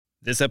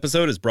This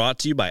episode is brought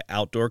to you by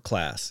Outdoor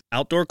Class.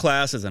 Outdoor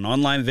Class is an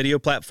online video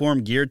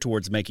platform geared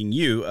towards making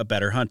you a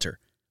better hunter.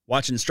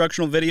 Watch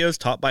instructional videos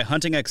taught by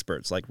hunting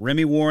experts like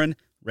Remy Warren,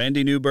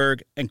 Randy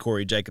Newberg, and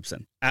Corey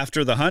Jacobson.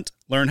 After the hunt,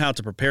 learn how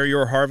to prepare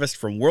your harvest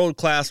from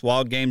world-class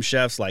wild game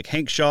chefs like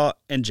Hank Shaw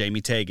and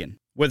Jamie Tagan.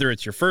 Whether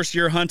it's your first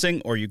year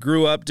hunting or you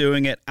grew up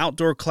doing it,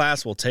 Outdoor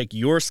Class will take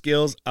your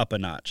skills up a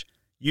notch.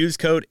 Use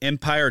code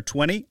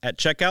EMPIRE20 at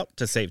checkout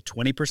to save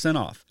 20%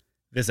 off.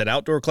 Visit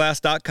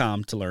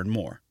OutdoorClass.com to learn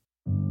more.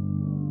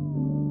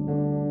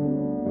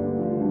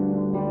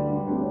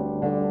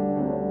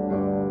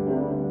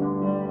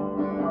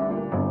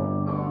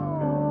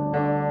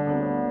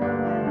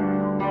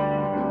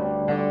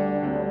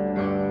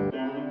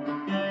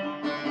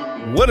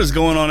 What is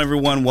going on,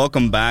 everyone?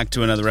 Welcome back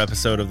to another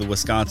episode of the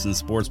Wisconsin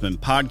Sportsman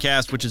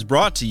Podcast, which is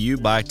brought to you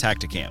by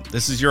Tactacam.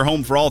 This is your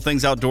home for all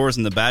things outdoors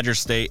in the Badger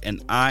State,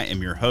 and I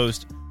am your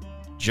host,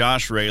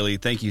 Josh Raley.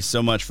 Thank you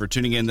so much for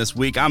tuning in this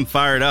week. I'm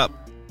fired up.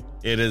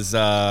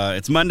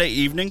 It's Monday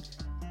evening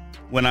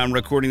when I'm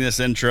recording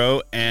this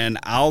intro, and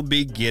I'll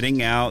be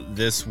getting out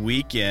this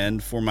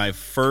weekend for my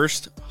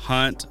first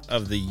hunt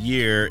of the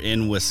year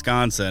in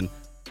Wisconsin.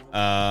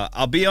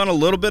 I'll be on a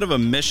little bit of a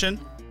mission,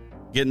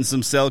 getting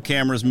some cell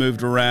cameras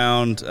moved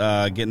around,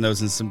 getting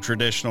those in some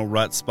traditional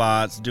rut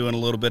spots, doing a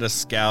little bit of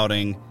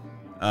scouting,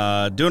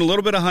 doing a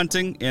little bit of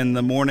hunting in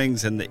the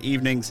mornings and the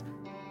evenings,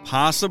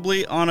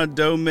 possibly on a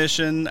doe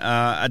mission.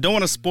 I don't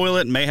want to spoil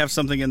it, may have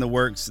something in the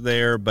works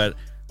there, but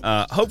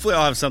hopefully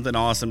I'll have something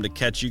awesome to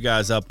catch you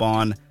guys up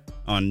on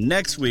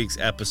next week's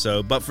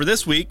episode. But for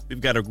this week,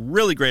 we've got a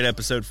really great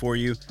episode for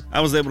you. I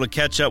was able to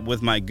catch up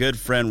with my good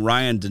friend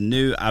Ryan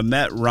Deneau. I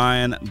met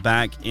Ryan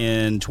back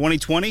in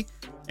 2020.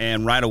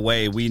 And right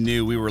away, we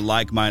knew we were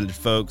like-minded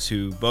folks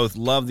who both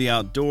love the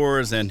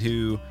outdoors and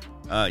who,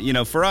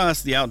 for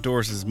us, the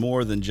outdoors is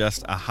more than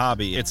just a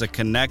hobby. It's a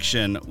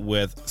connection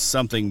with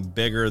something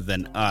bigger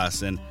than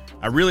us. And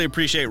I really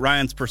appreciate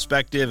Ryan's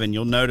perspective, and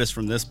you'll notice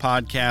from this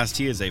podcast,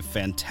 he is a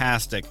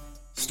fantastic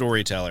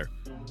storyteller.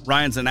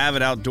 Ryan's an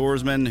avid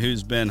outdoorsman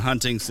who's been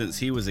hunting since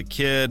he was a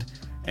kid.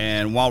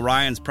 And while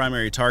Ryan's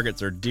primary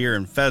targets are deer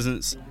and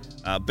pheasants,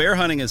 bear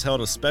hunting has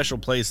held a special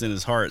place in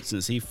his heart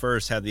since he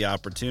first had the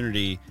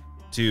opportunity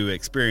to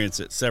experience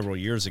it several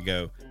years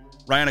ago.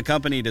 Ryan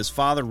accompanied his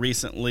father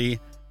recently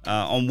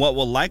on what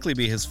will likely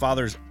be his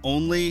father's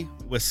only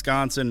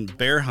Wisconsin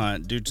bear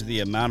hunt due to the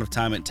amount of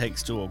time it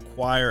takes to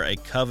acquire a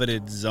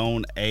coveted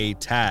Zone A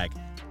tag.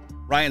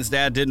 Ryan's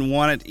dad didn't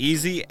want it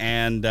easy,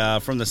 and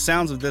from the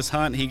sounds of this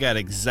hunt, he got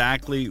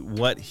exactly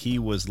what he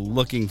was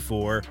looking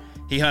for.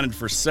 He hunted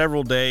for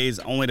several days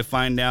only to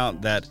find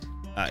out that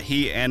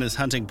he and his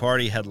hunting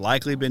party had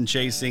likely been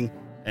chasing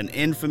an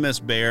infamous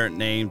bear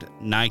named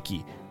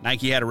Nike.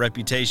 Nike had a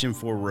reputation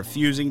for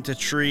refusing to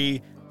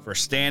tree, for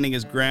standing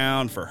his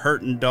ground, for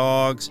hurting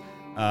dogs.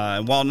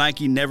 And while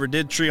Nike never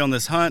did tree on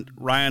this hunt,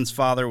 Ryan's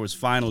father was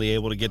finally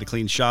able to get a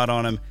clean shot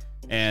on him,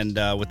 and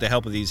with the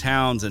help of these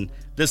hounds. And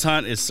this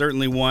hunt is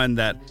certainly one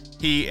that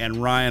he and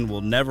Ryan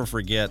will never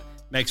forget.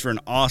 Makes for an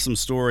awesome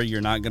story.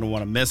 You're not going to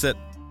want to miss it.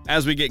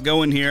 As we get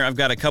going here, I've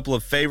got a couple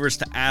of favors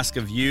to ask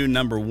of you.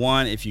 Number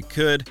one, if you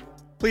could,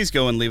 please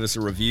go and leave us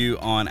a review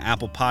on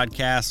Apple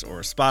Podcasts or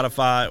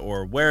Spotify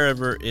or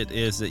wherever it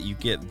is that you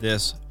get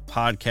this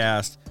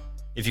podcast.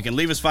 If you can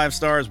leave us 5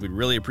 stars, we'd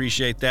really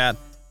appreciate that.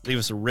 Leave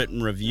us a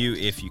written review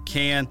if you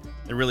can.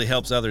 It really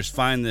helps others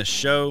find this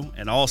show.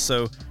 And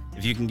also,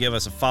 if you can give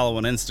us a follow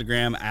on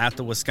Instagram at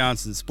the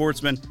Wisconsin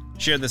Sportsman,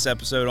 share this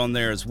episode on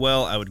there as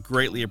well. I would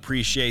greatly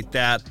appreciate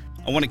that.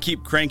 I want to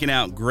keep cranking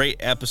out great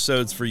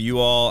episodes for you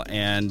all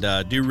and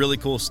do really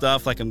cool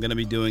stuff like I'm going to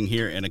be doing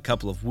here in a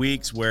couple of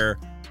weeks, where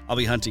I'll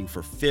be hunting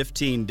for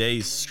 15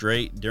 days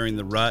straight during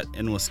the rut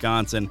in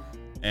Wisconsin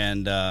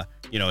and,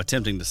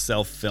 attempting to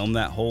self-film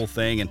that whole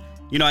thing. And,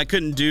 I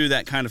couldn't do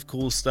that kind of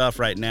cool stuff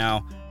right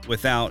now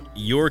without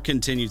your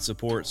continued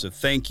support. So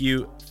thank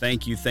you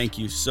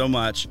so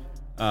much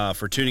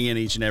for tuning in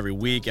each and every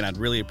week. And I'd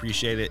really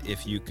appreciate it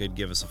if you could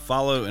give us a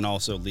follow and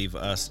also leave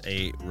us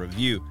a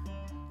review.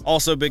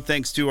 Also, big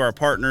thanks to our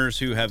partners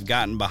who have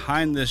gotten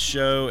behind this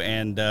show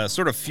and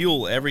sort of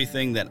fuel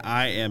everything that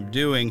I am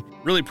doing.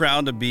 Really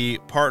proud to be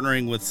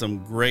partnering with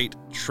some great,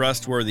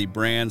 trustworthy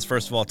brands.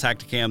 First of all,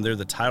 Tactacam, they're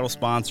the title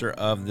sponsor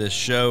of this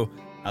show.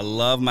 I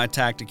love my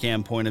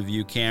Tactacam point of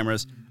view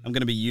cameras. I'm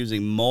going to be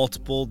using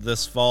multiple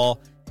this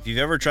fall. If you've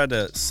ever tried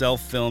to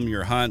self-film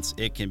your hunts,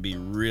 it can be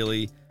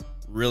really,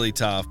 really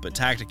tough, but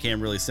Tactacam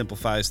really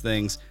simplifies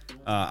things.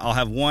 I'll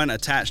have one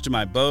attached to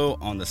my bow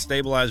on the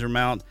stabilizer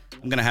mount.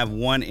 I'm going to have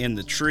one in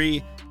the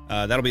tree.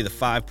 That'll be the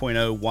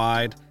 5.0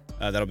 wide.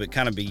 That'll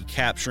be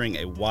capturing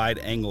a wide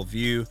angle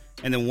view,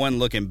 and then one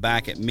looking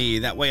back at me.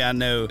 That way I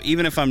know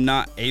even if I'm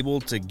not able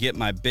to get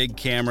my big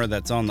camera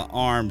that's on the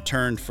arm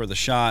turned for the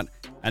shot,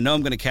 I know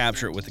I'm going to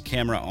capture it with the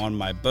camera on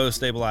my bow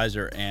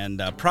stabilizer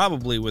and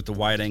probably with the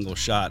wide angle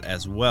shot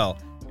as well.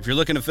 If you're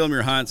looking to film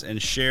your hunts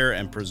and share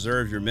and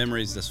preserve your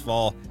memories this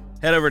fall,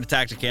 head over to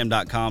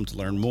Tactacam.com to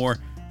learn more.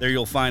 There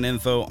you'll find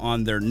info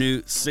on their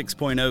new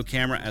 6.0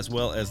 camera as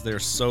well as their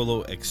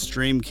Solo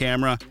Extreme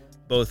camera.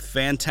 Both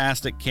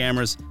fantastic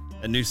cameras.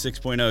 A new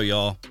 6.0,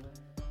 y'all.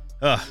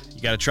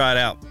 You got to try it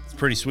out. It's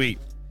pretty sweet.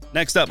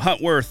 Next up,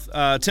 Huntworth.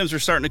 Temps are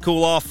starting to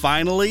cool off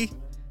finally,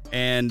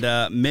 and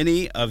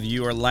many of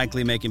you are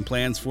likely making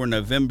plans for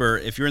November.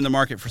 If you're in the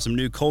market for some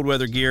new cold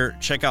weather gear,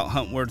 check out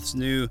Huntworth's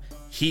new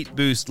Heat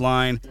Boost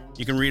line.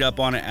 You can read up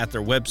on it at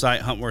their website,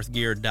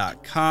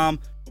 huntworthgear.com.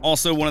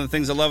 Also, one of the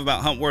things I love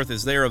about Huntworth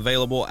is they're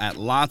available at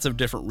lots of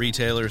different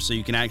retailers, so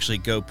you can actually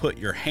go put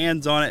your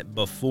hands on it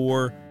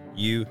before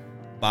you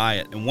buy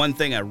it. And one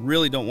thing I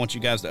really don't want you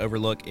guys to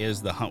overlook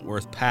is the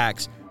Huntworth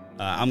packs.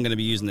 I'm going to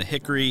be using the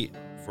Hickory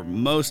for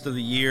most of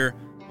the year.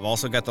 I've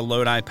also got the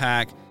Lodi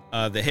pack.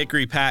 The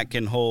Hickory pack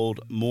can hold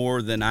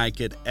more than I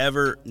could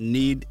ever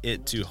need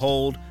it to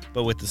hold,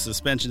 but with the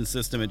suspension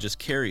system, it just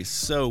carries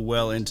so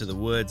well into the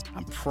woods.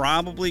 I'm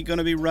probably going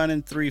to be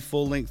running 3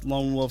 full-length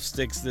Lone Wolf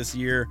sticks this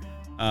year.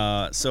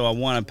 So I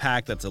want a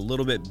pack that's a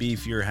little bit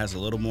beefier, has a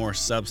little more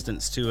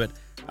substance to it.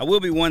 I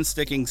will be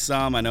one-sticking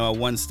some. I know I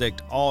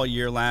one-sticked all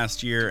year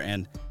last year,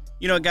 and,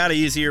 it got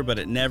easier, but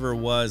it never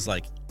was,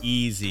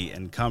 easy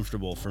and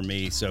comfortable for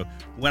me. So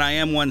when I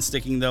am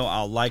one-sticking, though,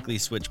 I'll likely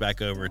switch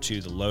back over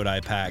to the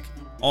Lodi pack.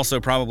 Also,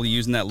 probably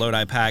using that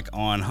Lodi pack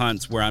on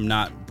hunts where I'm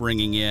not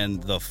bringing in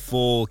the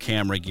full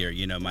camera gear,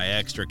 my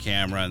extra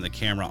camera and the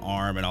camera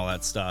arm and all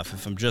that stuff.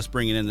 If I'm just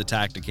bringing in the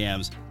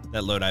Tactacams,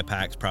 that Lodi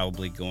pack's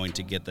probably going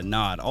to get the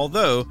nod,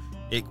 although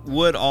it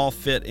would all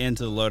fit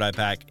into the Lodi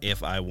pack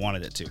if I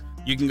wanted it to.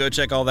 You can go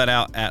check all that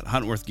out at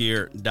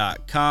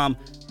huntworthgear.com.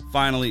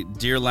 Finally,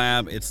 Deer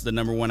Lab. It's the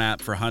 #1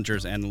 app for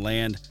hunters and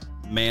land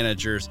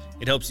managers.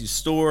 It helps you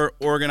store,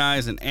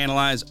 organize, and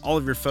analyze all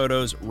of your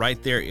photos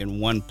right there in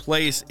one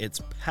place. It's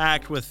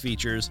packed with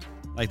features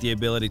like the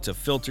ability to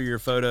filter your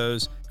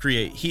photos,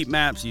 create heat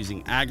maps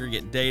using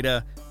aggregate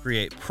data,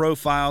 create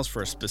profiles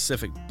for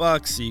specific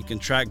bucks so you can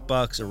track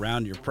bucks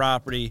around your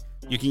property.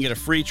 You can get a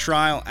free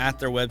trial at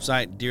their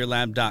website,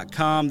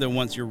 deerlab.com. Then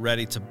once you're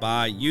ready to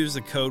buy, use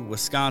the code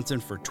Wisconsin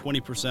for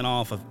 20%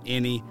 off of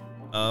any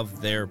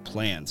of their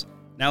plans.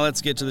 Now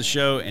let's get to the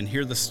show and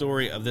hear the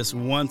story of this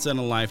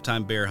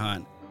once-in-a-lifetime bear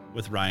hunt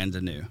with Ryan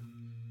Deneau.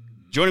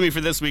 Joining me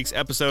for this week's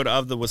episode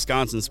of the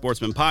Wisconsin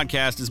Sportsman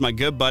Podcast is my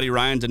good buddy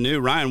Ryan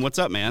Deneau. Ryan, what's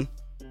up, man?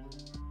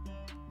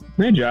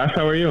 Hey, Josh.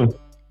 How are you?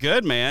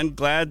 Good, man.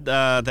 Glad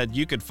that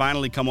you could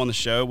finally come on the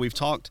show. We've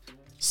talked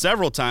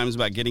several times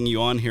about getting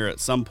you on here at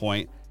some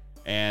point,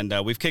 and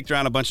we've kicked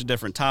around a bunch of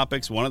different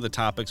topics. One of the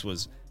topics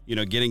was,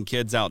 getting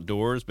kids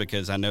outdoors,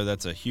 because I know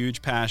that's a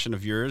huge passion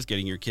of yours,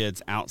 getting your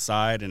kids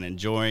outside and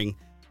enjoying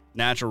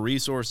natural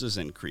resources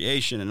and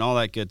creation and all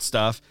that good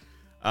stuff.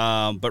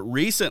 But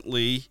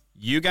recently,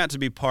 you got to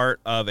be part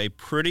of a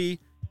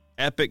pretty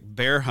epic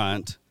bear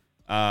hunt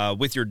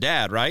with your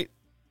dad, right?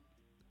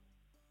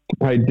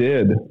 I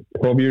did.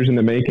 12 years in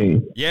the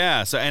making.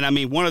 Yeah. So, and I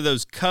mean, one of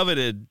those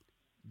coveted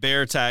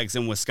bear tags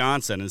in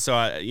Wisconsin. And so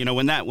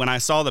when I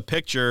saw the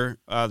picture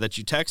that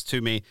you text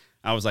to me,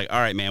 I was like, all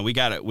right, man, we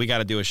got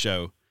to do a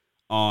show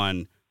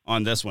on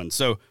this one.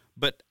 So,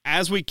 but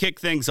as we kick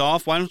things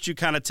off, why don't you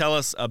kind of tell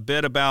us a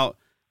bit about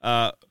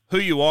who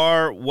you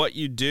are, what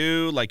you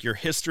do, like your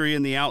history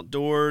in the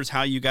outdoors,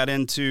 how you got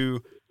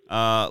into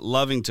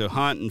loving to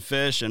hunt and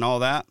fish and all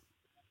that?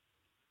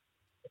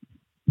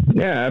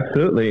 Yeah,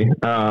 absolutely.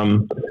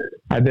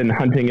 I've been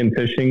hunting and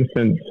fishing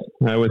since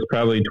I was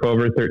probably 12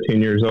 or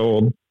 13 years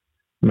old.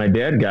 My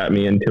dad got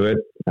me into it.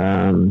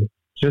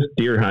 Just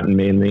deer hunting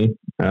mainly,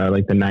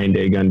 like the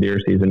 9-day gun deer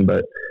season. But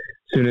as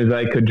soon as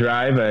I could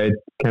drive, I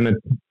kind of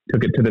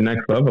took it to the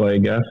next level, I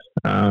guess.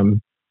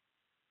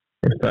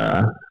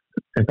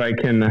 If I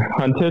can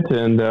hunt it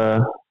and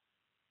I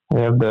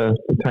have the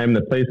time and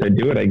the place, I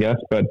do it, I guess.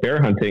 But bear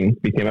hunting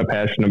became a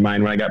passion of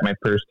mine when I got my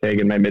first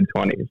tag in my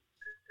mid-20s.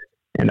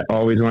 And I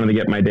always wanted to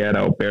get my dad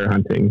out bear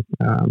hunting,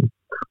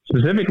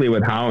 specifically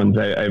with hounds.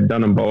 I've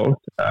done them both.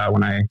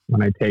 When I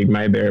tagged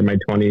my bear in my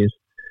 20s,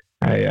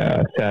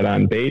 I sat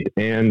on bait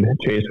and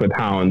chased with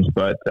hounds.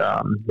 But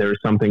there was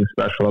something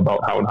special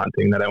about hound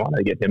hunting that I wanted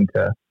to get him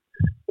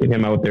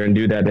out there and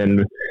do that.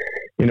 And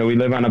we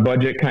live on a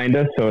budget, kind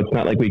of, so it's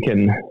not like we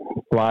can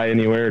fly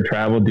anywhere or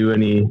travel, do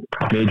any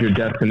major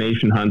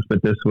destination hunts.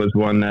 But this was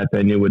one that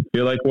I knew would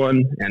feel like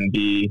one and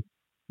be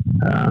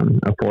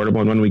affordable,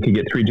 and when we could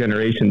get 3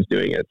 generations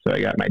doing it. So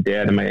I got my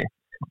dad and my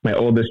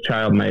oldest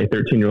child, my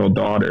 13-year-old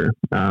daughter,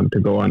 to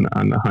go on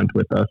the hunt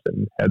with us,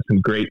 and had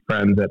some great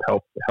friends that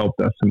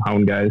helped us, some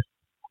hound guys.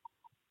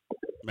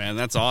 Man,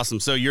 that's awesome.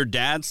 So your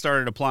dad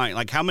started applying.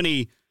 Like, how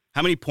many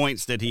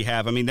points did he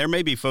have? I mean, there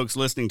may be folks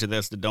listening to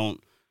this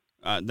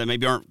that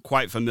maybe aren't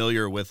quite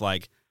familiar with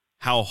like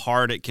how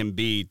hard it can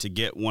be to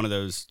get one of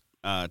those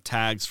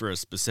tags for a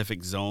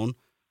specific zone.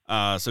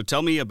 So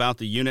tell me about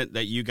the unit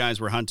that you guys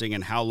were hunting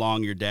and how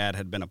long your dad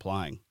had been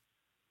applying.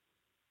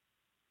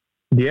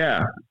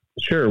 Yeah,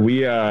 sure.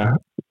 We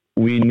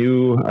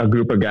knew a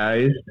group of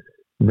guys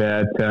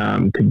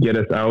that could get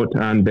us out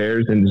on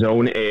bears in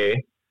Zone A.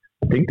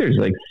 I think there's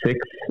like 6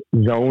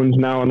 zones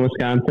now in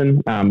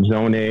Wisconsin.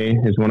 Zone A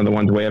is one of the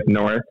ones way up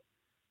north.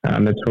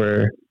 That's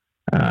where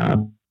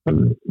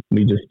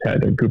we just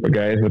had a group of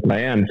guys with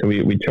land, so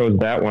we chose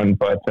that one.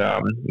 But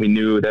we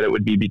knew that it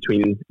would be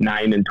between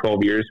 9 and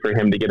 12 years for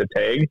him to get a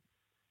tag.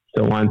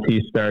 So once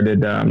he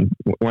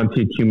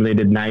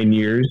accumulated 9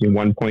 years and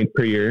 1 point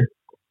per year,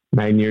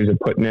 9 years of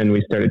putting in,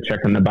 we started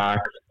checking the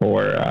box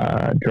for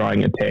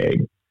drawing a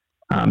tag.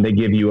 They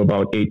give you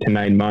about 8 to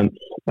 9 months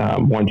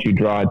once you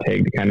draw a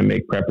tag to kind of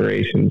make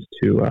preparations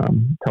to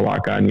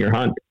lock on your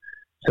hunt.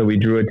 So we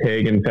drew a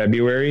tag in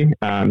February.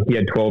 He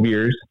had 12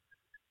 years.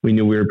 We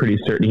knew we were pretty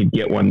certain he'd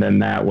get one then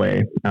that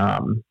way.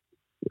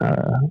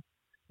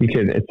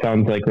 Because it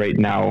sounds like right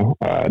now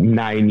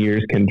 9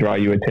 years can draw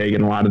you a tag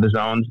in a lot of the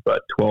zones,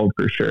 but 12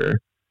 for sure.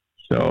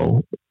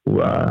 So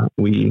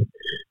we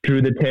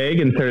drew the tag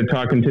and started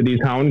talking to these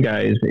hound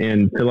guys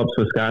in Phillips,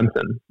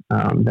 Wisconsin,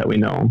 that we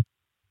know.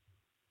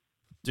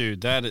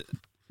 Dude,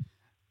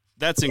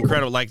 that's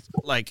incredible.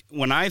 Like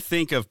when I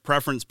think of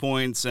preference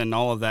points and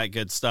all of that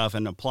good stuff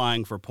and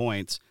applying for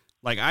points,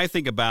 like I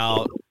think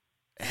about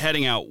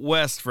heading out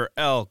west for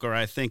elk, or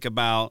I think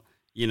about,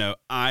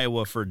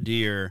 Iowa for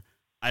deer.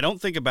 I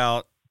don't think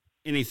about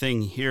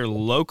anything here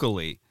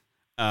locally.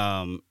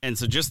 And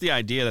so just the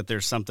idea that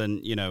there's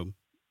something,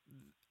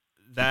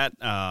 that,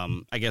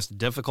 I guess,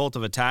 difficult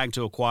of a tag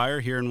to acquire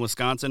here in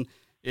Wisconsin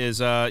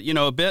is,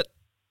 a bit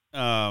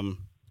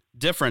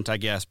different, I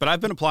guess. But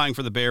I've been applying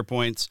for the bear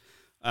points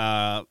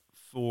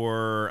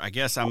for, I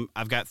guess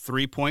I've got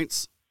 3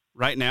 points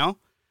right now.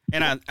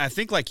 And I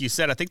think, like you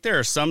said, I think there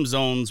are some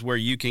zones where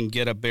you can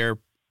get a bear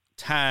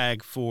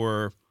tag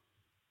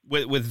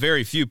with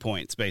very few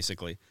points,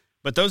 basically.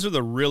 But those are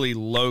the really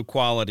low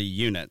quality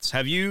units.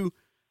 Have you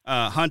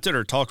hunted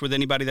or talked with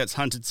anybody that's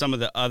hunted some of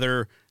the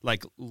other,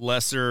 like,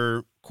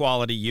 lesser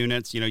quality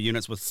units,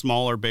 units with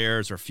smaller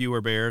bears or fewer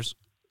bears?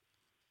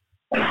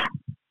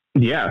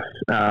 Yes.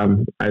 I've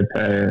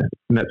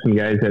met some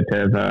guys that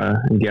have,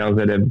 and gals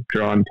that have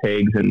drawn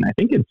tags, and I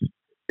think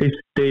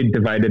they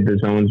divided the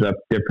zones up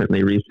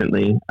differently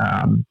recently.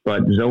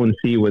 But Zone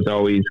C was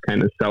always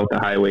kind of south of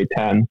Highway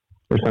 10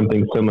 or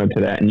something similar to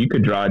that. And you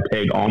could draw a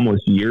tag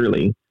almost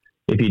yearly.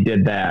 If you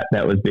did that,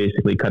 that was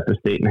basically cut the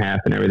state in half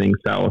and everything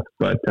south.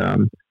 But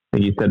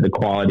like you said, the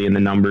quality and the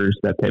numbers,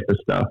 that type of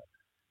stuff.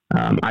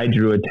 I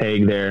drew a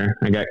tag there.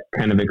 I got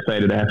kind of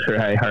excited after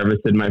I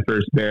harvested my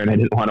first bear, and I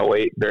didn't want to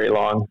wait very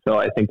long. So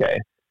I think I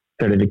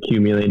started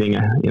accumulating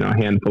a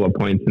handful of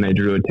points, and I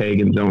drew a tag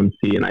in Zone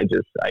C, and I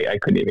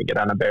couldn't even get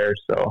on a bear.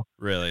 So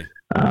really,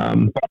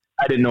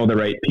 I didn't know the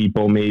right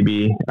people.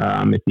 Maybe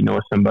if you know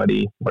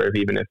somebody, or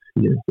even if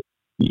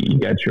you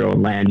got your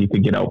own land, you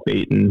could get out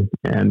baiting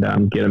and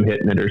get them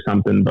hitting it or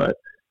something. But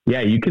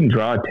yeah, you can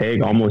draw a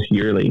tag almost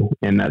yearly,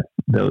 and that's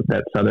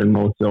that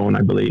southernmost zone,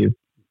 I believe.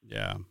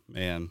 Yeah,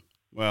 man.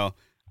 Well,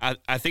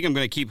 I think I'm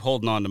going to keep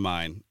holding on to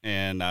mine,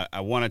 and I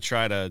want to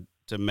try to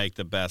make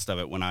the best of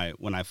it when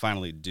I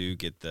finally do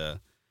get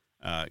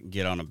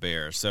get on a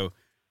bear. So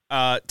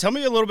tell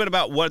me a little bit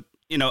about what,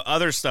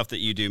 other stuff that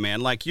you do,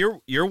 man. Like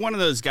you're one of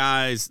those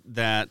guys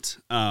that,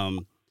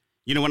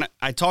 when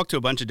I talk to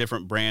a bunch of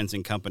different brands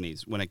and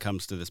companies when it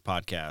comes to this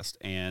podcast,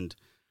 and,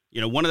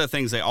 one of the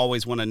things they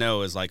always want to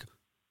know is, like,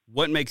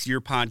 what makes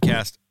your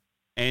podcast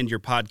and your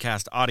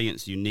podcast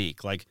audience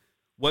unique? Like,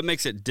 what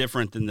makes it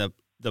different than the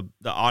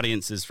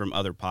audiences from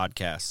other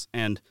podcasts?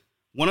 And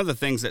one of the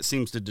things that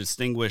seems to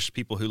distinguish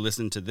people who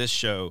listen to this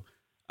show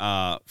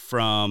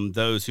from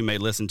those who may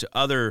listen to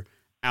other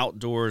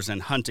outdoors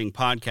and hunting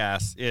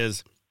podcasts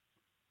is,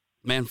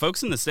 man,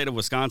 folks in the state of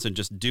Wisconsin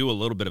just do a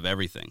little bit of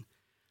everything.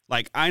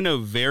 Like, I know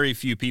very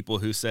few people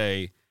who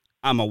say,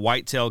 I'm a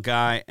whitetail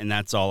guy and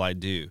that's all I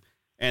do.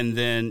 And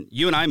then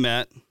you and I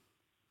met,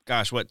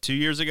 2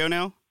 years ago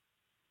now?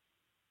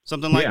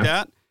 Something like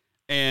that.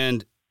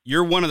 And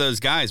you're one of those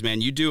guys,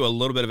 man. You do a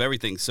little bit of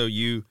everything. So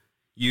you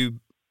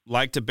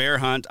like to bear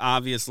hunt,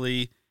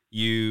 obviously.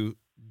 You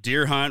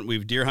deer hunt.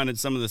 We've deer hunted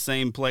some of the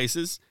same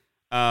places.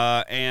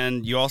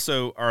 And you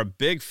also are a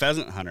big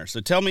pheasant hunter.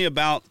 So tell me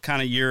about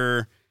kind of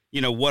your,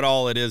 what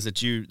all it is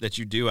that you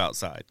do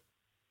outside.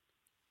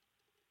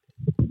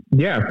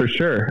 Yeah, for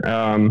sure.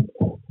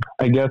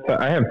 I guess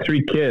I have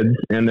 3 kids,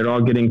 and they're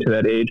all getting to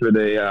that age where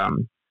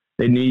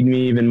they need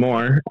me even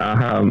more.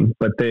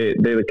 But they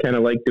kind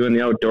of like doing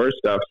the outdoor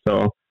stuff.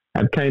 So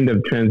I've kind of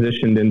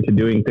transitioned into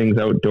doing things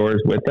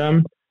outdoors with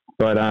them.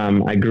 But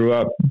I grew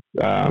up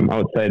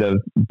outside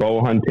of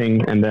bow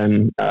hunting, and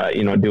then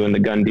doing the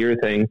gun deer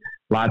thing.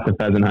 Lots of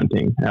pheasant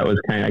hunting. That was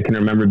I can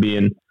remember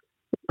being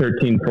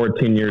 13,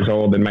 14 years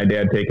old, and my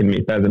dad taking me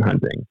pheasant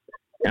hunting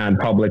on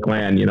public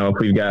land. If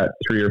we've got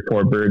 3 or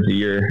 4 birds a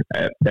year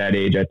at that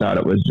age, I thought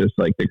it was just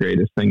like the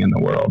greatest thing in the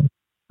world.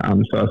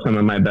 So some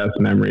of my best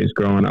memories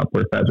growing up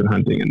were pheasant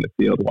hunting in the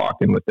field,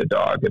 walking with the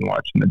dog and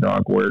watching the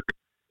dog work.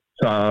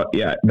 So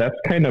yeah, that's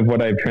kind of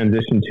what I've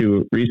transitioned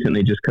to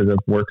recently, just because of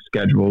work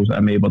schedules.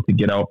 I'm able to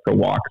get out for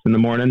walks in the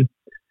morning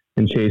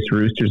and chase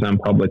roosters on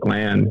public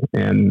land.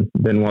 And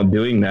then while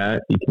doing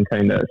that, you can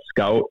kind of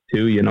scout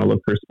too,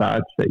 look for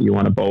spots that you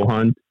want to bow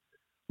hunt,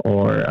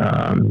 or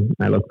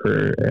I look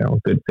for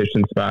good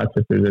fishing spots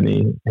if there's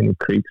any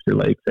creeks or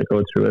lakes that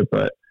go through it.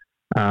 But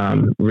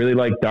Really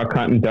like duck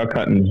hunting. Duck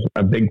hunting's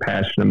a big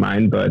passion of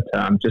mine, but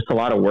just a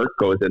lot of work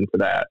goes into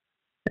that.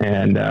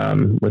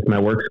 And with my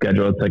work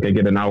schedule, it's like I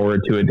get an hour or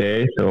two a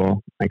day.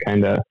 So I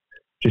kind of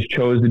just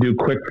chose to do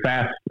quick,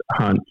 fast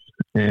hunts.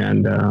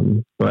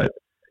 And but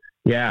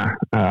yeah,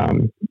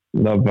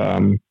 love.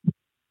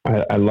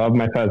 I love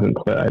my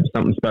pheasants. I have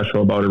something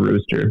special about a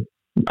rooster.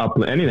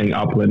 Upland, anything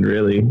upland,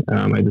 really.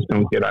 I just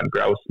don't get on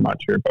grouse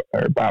much or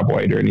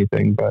bobwhite or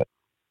anything. But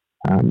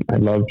I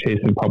love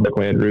chasing public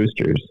land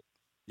roosters.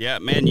 Yeah,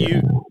 man,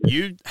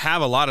 you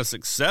have a lot of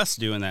success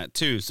doing that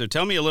too. So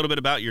tell me a little bit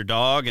about your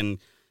dog, and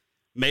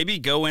maybe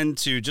go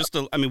into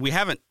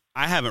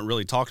I haven't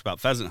really talked about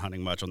pheasant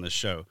hunting much on this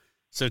show.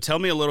 So tell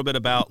me a little bit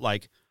about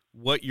like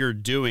what you're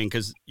doing,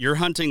 because you're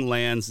hunting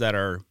lands that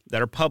are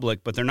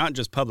public, but they're not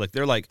just public.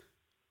 They're like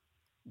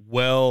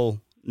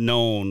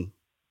well-known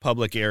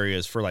public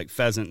areas for like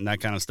pheasant and that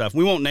kind of stuff.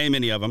 We won't name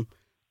any of them,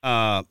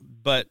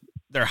 but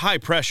they're high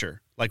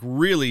pressure, like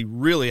really,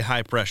 really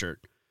high pressure.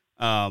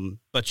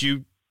 But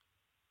you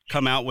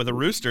come out with a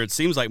rooster, it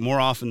seems like more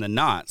often than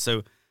not.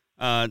 So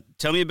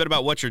tell me a bit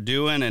about what you're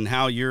doing and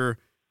how you're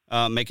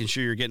making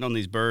sure you're getting on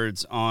these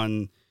birds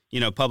on,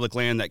 public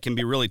land that can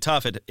be really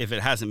tough if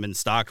it hasn't been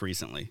stocked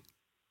recently.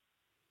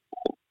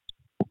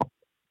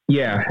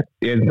 Yeah,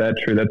 is that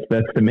true?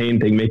 That's the main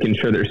thing, making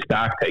sure they're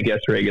stocked, I guess,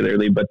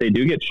 regularly, but they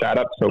do get shot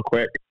up so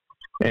quick.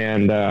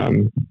 And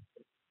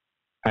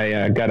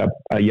I got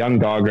a young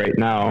dog right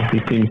now.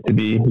 He's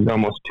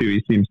almost 2.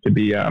 He seems to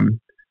be,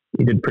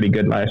 he did pretty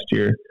good last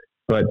year,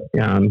 but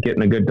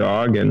getting a good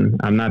dog, and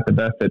I'm not the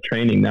best at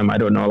training them. I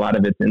don't know, a lot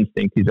of it's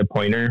instinct. He's a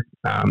pointer.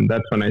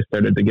 That's when I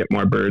started to get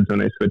more birds, when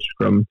I switched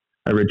from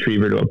a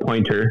retriever to a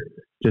pointer,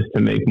 just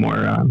to make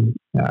more,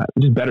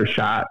 just better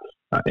shots.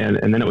 And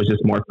then it was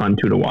just more fun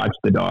too to watch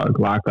the dog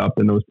lock up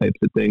and those types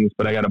of things.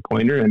 But I got a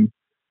pointer, and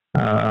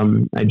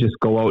I just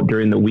go out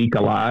during the week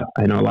a lot.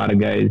 I know a lot of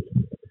guys,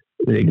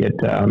 they get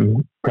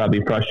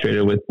probably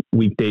frustrated with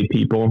weekday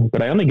people,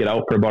 but I only get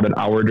out for about an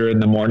hour during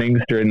the mornings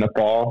during the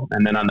fall,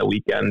 and then on the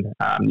weekend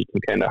you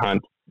can kind of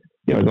hunt,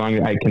 as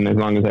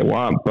long as I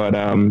want. But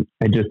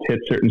I just hit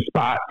certain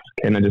spots,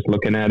 kind of just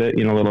looking at it,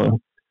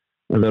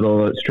 a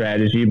little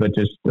strategy, but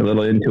just a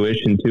little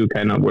intuition too,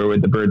 kind of where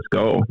would the birds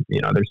go?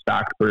 They're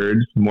stocked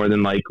birds more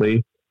than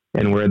likely,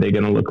 and where are they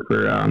going to look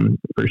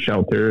for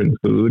shelter and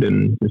food,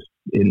 and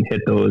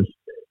hit those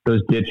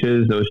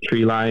ditches, those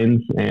tree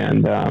lines,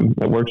 and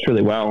it works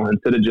really well.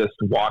 Instead of just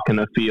walking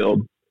a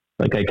field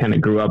like I kind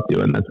of grew up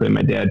doing. That's the way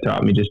my dad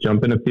taught me. Just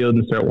jump in a field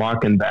and start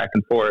walking back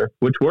and forth,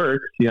 which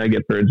works. I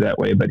get birds that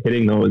way, but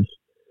hitting those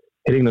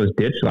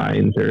ditch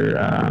lines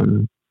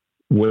or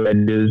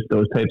wedges,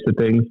 those types of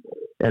things.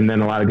 And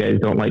then a lot of guys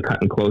don't like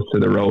hunting close to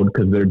the road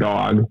because of their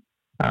dog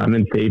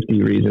and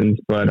safety reasons,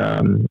 but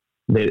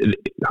they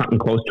hunting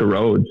close to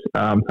roads,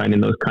 finding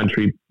those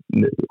country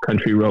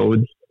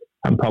roads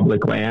on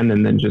public land,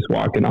 and then just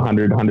walking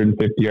 100,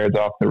 150 yards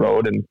off the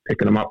road and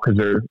picking them up because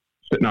they're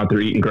sitting out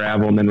there eating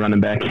gravel and then running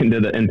back into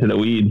the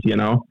weeds,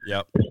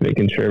 Yep. Just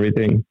making sure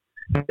everything.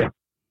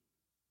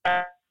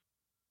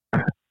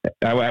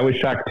 I was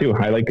shocked too.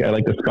 I like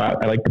the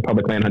spot. I like the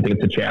public land hunting.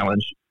 It's a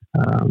challenge.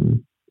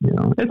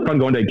 It's fun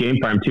going to a game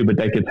farm too, but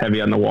that gets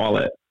heavy on the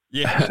wallet.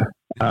 Yeah.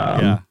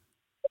 Yeah.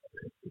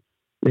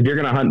 If you're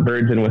going to hunt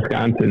birds in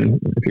Wisconsin,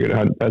 if you're going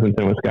to hunt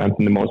pheasants in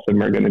Wisconsin, most of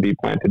them are going to be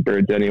planted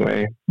birds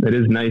anyway. It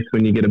is nice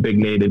when you get a big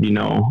native,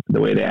 the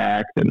way they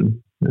act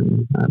and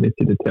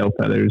obviously the tail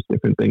feathers,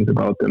 different things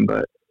about them.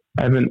 But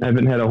I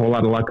haven't had a whole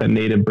lot of luck on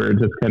native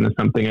birds. It's kind of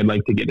something I'd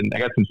like to get in. I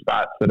got some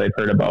spots that I've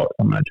heard about.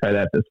 I'm going to try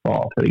that this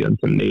fall. Try to get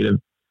some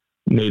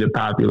native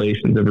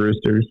populations of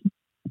roosters.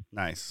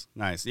 Nice.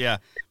 Yeah,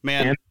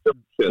 man.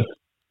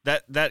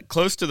 That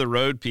close to the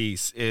road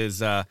piece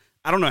is, I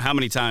don't know how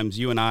many times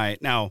you and I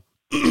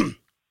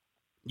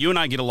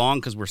get along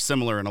because we're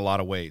similar in a lot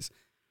of ways.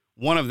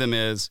 One of them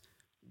is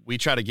we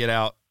try to get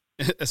out,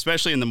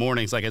 especially in the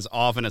mornings, like as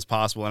often as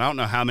possible. And I don't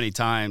know how many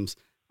times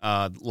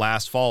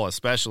last fall,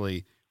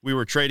 especially, we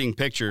were trading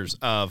pictures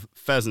of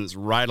pheasants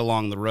right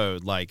along the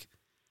road, like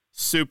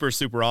super,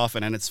 super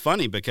often. And it's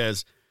funny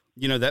because,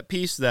 that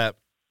piece that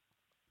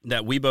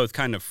we both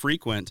kind of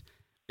frequent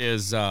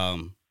is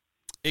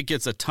it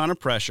gets a ton of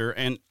pressure.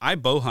 And I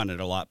bow hunted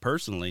a lot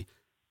personally.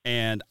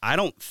 And I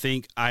don't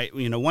think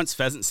once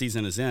pheasant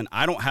season is in,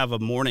 I don't have a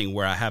morning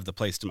where I have the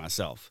place to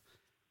myself.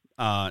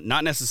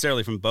 Not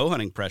necessarily from bow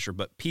hunting pressure,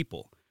 but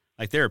people.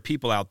 Like there are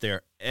people out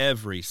there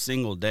every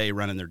single day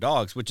running their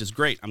dogs, which is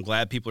great. I'm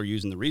glad people are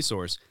using the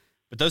resource,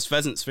 but those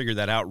pheasants figure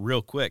that out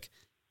real quick,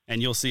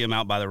 and you'll see them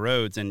out by the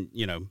roads and,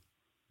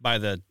 by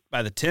the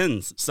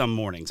tens some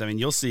mornings. I mean,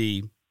 you'll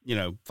see,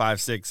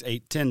 5, 6,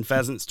 8, 10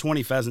 pheasants,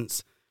 20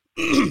 pheasants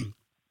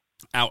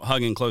out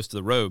hugging close to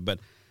the road. But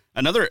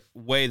another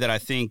way that I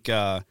think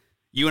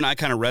you and I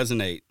kind of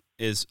resonate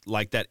is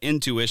like that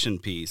intuition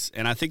piece.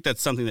 And I think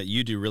that's something that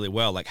you do really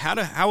well. Like how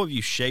have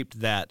you shaped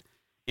that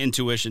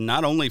intuition,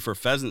 not only for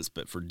pheasants,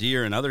 but for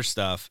deer and other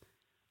stuff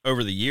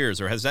over the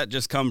years? Or has that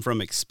just come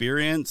from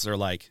experience, or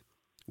like,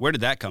 where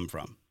did that come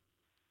from?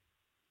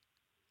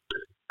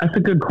 That's a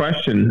good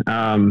question.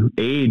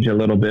 Age a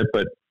little bit,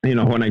 but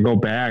when I go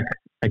back,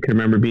 I can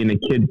remember being a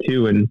kid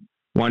too and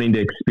wanting to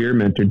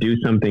experiment or do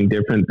something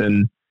different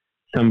than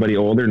somebody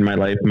older in my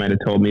life might have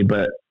told me.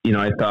 But,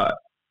 I thought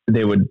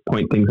they would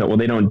point things out. Well,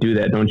 they don't do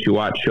that. Don't you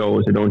watch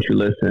shows or don't you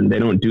listen? They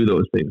don't do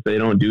those things. They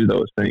don't do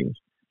those things.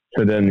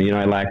 So then,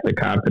 I lacked the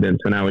confidence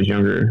when I was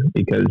younger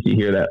because you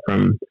hear that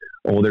from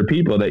older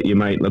people that you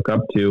might look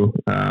up to,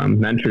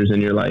 mentors in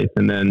your life.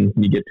 And then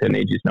you get to an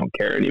age you just don't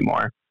care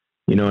anymore.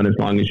 And as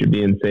long as you're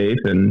being safe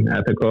and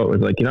ethical, it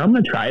was like, I'm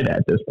going to try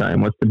that this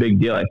time. What's the big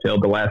deal? I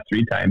failed the last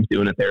 3 times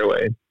doing it their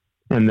way.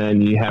 And then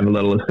you have a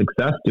little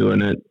success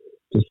doing it,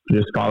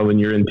 just following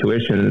your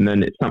intuition. And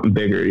then it's something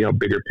bigger,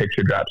 bigger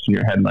picture drops in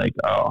your head. Like,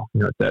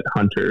 it's that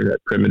hunter, that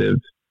primitive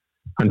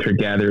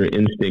hunter-gatherer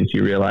instinct.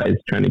 You realize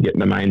trying to get in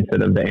the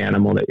mindset of the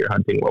animal that you're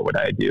hunting. What would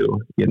I do?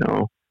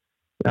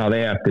 All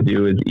they have to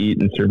do is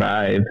eat and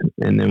survive.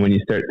 And then when you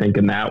start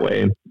thinking that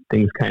way,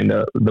 things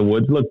the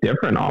woods look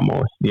different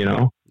almost,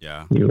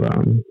 Yeah. You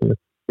look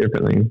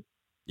differently.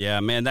 Yeah,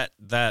 man,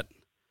 that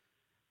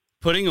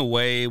putting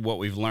away what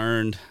we've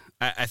learned,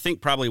 I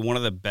think probably one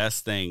of the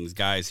best things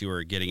guys who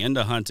are getting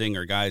into hunting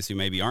or guys who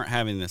maybe aren't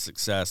having the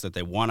success that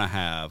they want to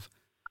have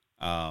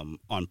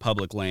on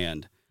public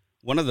land,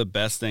 one of the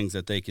best things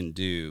that they can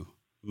do,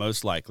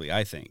 most likely,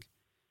 I think,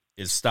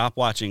 is stop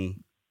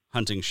watching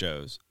hunting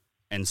shows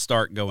and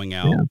start going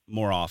out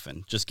more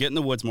often. Just get in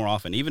the woods more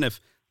often. Even if,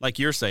 like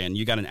you're saying,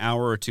 you got an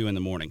hour or 2 in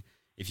the morning.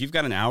 If you've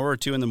got an hour or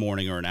 2 in the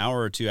morning or an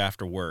hour or 2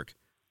 after work,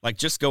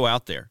 just go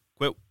out there.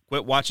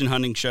 Quit watching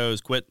hunting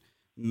shows. Quit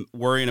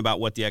worrying about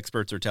what the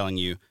experts are telling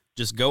you.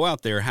 Just go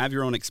out there, have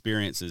your own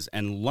experiences,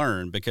 and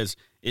learn, because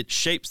it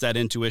shapes that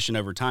intuition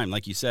over time.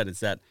 Like you said, it's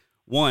that,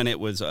 one, it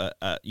was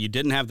you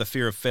didn't have the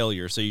fear of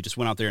failure, so you just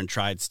went out there and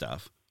tried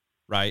stuff,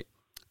 right?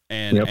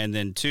 And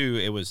then 2,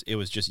 it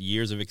was just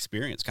years of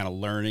experience, kind of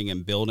learning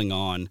and building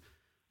on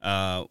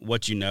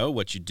what you know,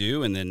 what you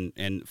do,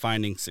 and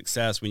finding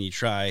success when you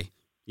try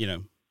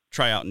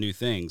out new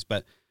things.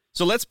 But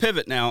so let's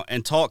pivot now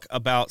and talk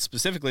about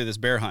specifically this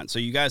bear hunt. So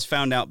you guys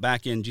found out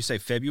back in, did you say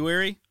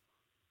February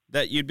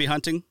that you'd be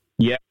hunting?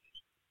 Yeah,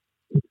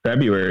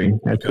 February.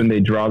 That's when they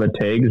draw the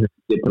tags and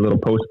get the little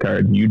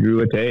postcard. You drew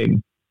a tag.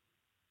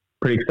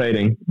 Pretty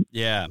exciting.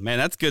 Yeah, man,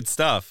 that's good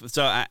stuff.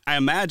 So I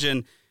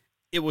imagine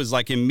it was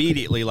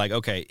immediately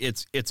okay,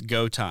 it's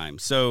go time.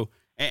 So,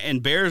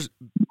 and bear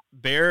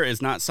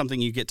is not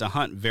something you get to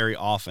hunt very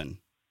often.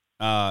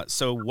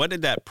 So what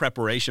did that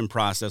preparation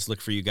process look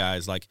for you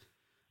guys?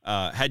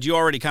 Had you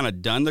already kind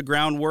of done the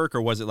groundwork,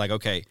 or was it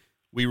okay,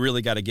 we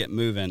really got to get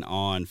moving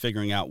on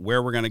figuring out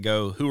where we're going to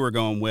go, who we're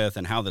going with,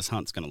 and how this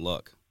hunt's going to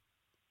look?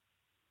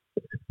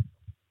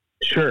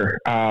 Sure.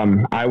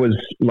 I was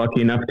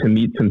lucky enough to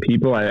meet some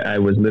people. I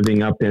was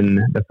living up in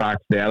the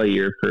Fox Valley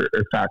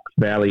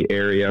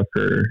area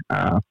for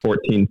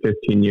 14,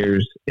 15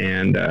 years,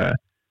 and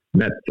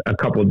met a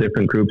couple of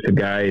different groups of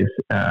guys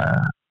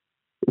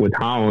with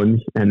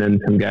hounds, and then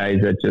some guys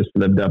that just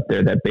lived up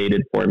there that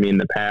baited for me in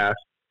the past.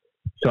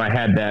 So I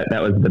had that.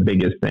 That was the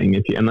biggest thing.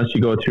 Unless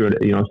you go through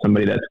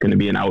somebody that's going to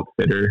be an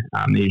outfitter,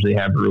 they usually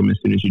have room as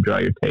soon as you draw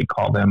your tag,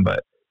 call them.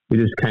 But we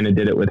just kind of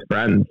did it with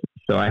friends.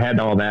 So I had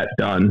all that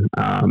done,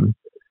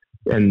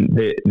 and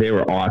they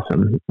were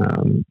awesome.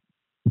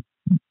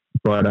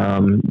 But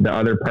the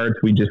other parts,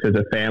 we just as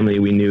a family,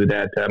 we knew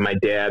that my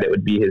dad, it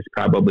would be his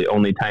probably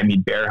only time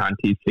he'd bear hunt.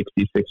 He's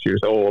 66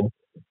 years old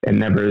and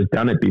never has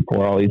done it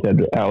before. All he's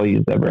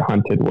ever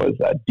hunted was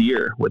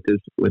deer with his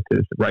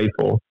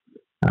rifle.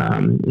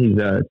 He's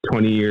a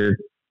 20-year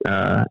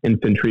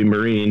infantry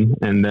Marine,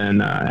 and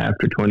then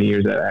after 20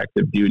 years of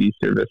active duty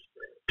service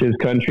to his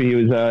country, he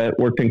was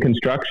worked in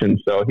construction.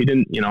 So he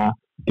didn't,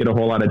 get a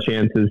whole lot of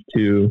chances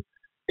to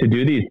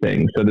do these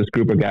things. So this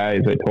group of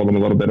guys, I told them a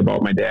little bit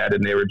about my dad,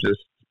 and they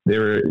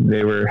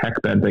were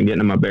heck bent on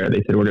getting him a bear.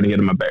 They said, we're going to get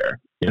him a bear,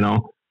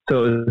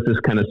 So it was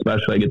just kind of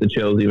special. I get the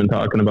chills even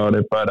talking about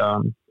it. But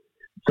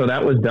so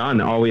that was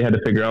done. All we had to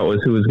figure out was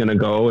who was going to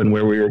go and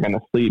where we were going to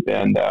sleep.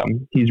 And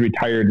he's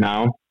retired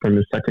now from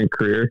his second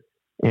career,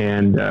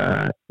 and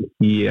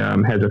he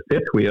has a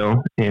fifth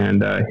wheel.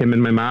 And him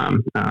and my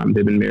mom,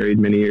 they've been married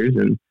many years,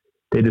 and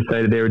they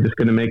decided they were just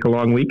going to make a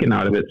long weekend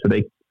out of it. So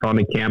they found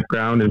a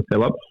campground in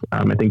Phillips.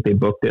 I think they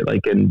booked it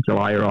in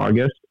July or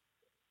August,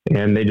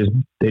 and they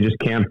just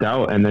camped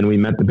out. And then we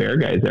met the bear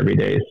guys every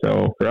day.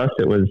 So for us,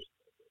 it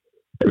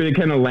really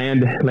kind of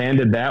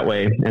landed that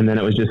way. And then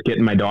it was just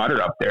getting my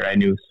daughter up there. I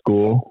knew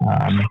school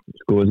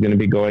was going to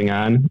be going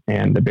on,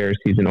 and the bear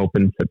season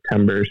opened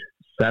September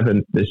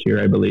 7th this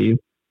year, I believe.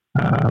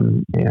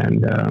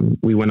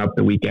 We went up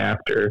the week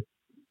after,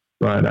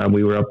 but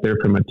we were up there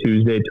from a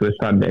Tuesday to a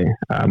Sunday.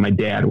 My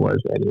dad was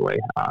anyway.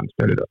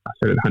 Started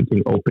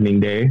hunting opening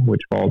day,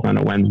 which falls on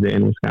a Wednesday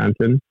in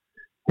Wisconsin,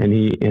 and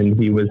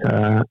he was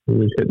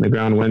hitting the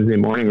ground Wednesday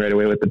morning right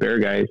away with the bear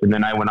guys. And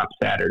then I went up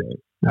Saturday.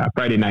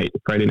 Friday night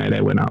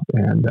I went up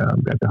and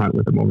got to hunt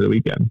with them over the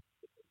weekend.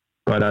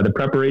 But the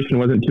preparation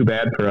wasn't too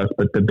bad for us.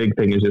 But the big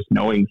thing is just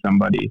knowing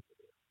somebody,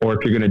 or if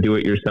you're going to do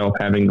it yourself,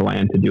 having the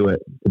land to do it.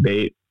 The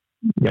bait,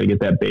 you got to get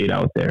that bait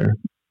out there.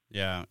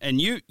 Yeah. And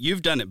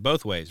you've done it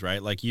both ways,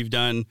 right? Like you've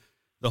done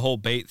the whole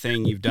bait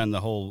thing. You've done the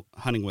whole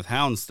hunting with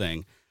hounds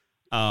thing.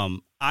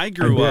 I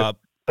grew up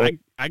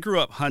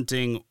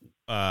hunting,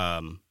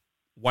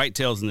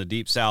 whitetails in the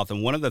deep South.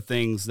 And one of the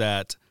things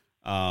that,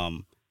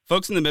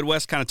 folks in the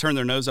Midwest kind of turn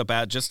their nose up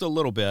at just a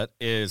little bit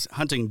is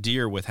hunting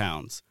deer with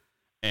hounds.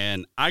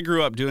 And I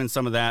grew up doing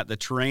some of that. The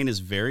terrain is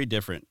very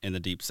different in the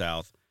deep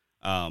South.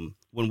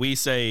 When we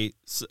say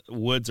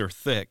woods are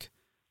thick,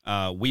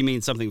 we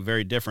mean something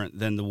very different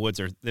than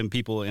than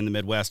people in the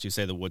Midwest who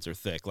say the woods are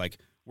thick. Like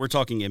we're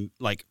talking in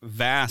like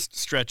vast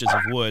stretches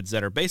of woods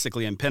that are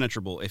basically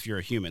impenetrable if you're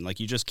a human. Like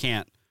you just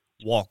can't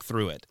walk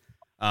through it.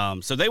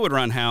 So they would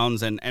run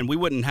hounds and we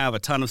wouldn't have a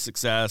ton of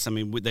success. I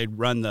mean, they'd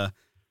run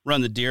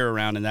the deer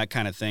around and that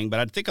kind of thing. But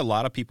I think a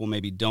lot of people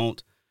maybe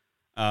don't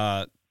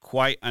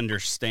quite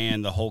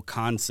understand the whole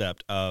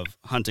concept of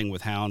hunting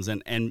with hounds.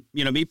 And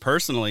you know, me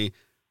personally,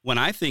 when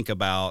I think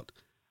about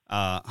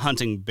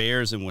hunting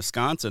bears in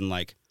Wisconsin,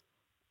 like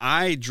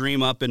I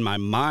dream up in my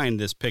mind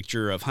this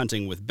picture of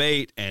hunting with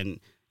bait and,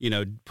 you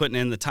know, putting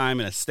in the time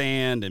in a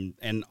stand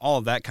and all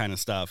of that kind of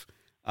stuff.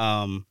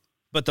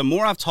 But the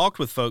more I've talked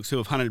with folks who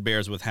have hunted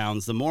bears with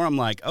hounds, the more I'm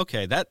like,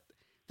 okay, that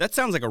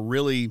sounds like a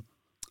really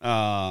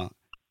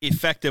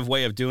effective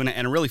way of doing it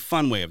and a really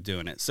fun way of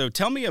doing it. So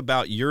tell me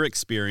about your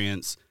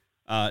experience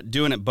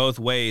doing it both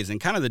ways and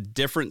kind of the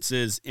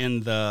differences in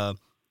the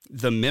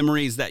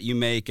memories that you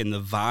make and the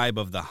vibe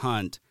of the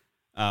hunt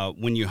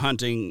when you're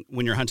hunting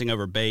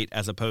over bait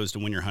as opposed to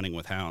when you're hunting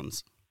with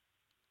hounds.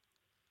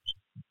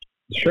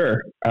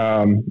 Sure.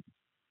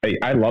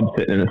 I love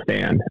sitting in a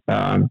stand.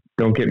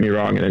 Don't get me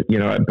wrong, you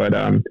know, but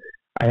I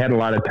had a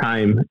lot of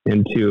time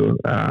into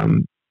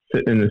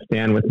sitting in the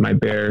stand with my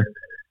bear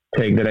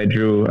tag that I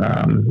drew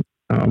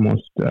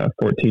almost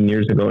 14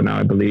 years ago now,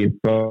 I believe.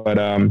 But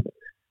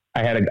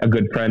I had a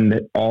good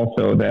friend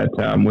also that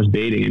was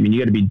baiting. I mean, you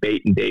got to be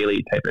baiting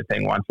daily type of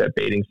thing once that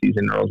baiting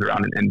season rolls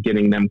around and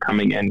getting them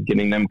coming in,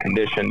 getting them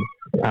conditioned.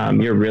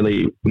 You're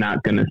really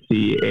not going to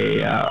see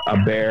a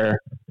bear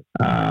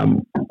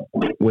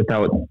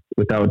without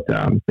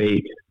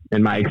bait,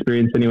 in my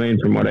experience anyway, and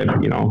from what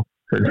I've, you know,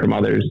 heard from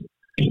others.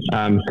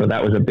 So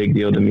that was a big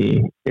deal to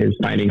me, is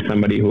finding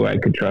somebody who I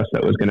could trust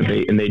that was going to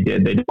bait, and they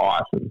did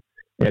awesome.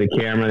 They had a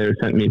camera, they were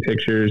sending me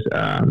pictures.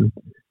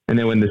 And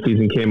then when the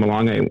season came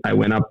along, I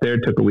went up there,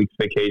 took a week's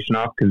vacation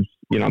off because,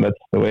 you know, that's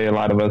the way a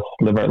lot of us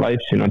live our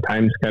lives. You know,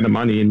 time's kind of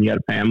money and you got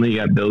a family, you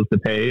got bills to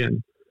pay.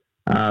 And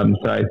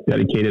so I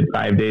dedicated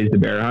 5 days to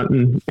bear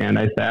hunting, and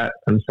I sat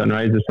from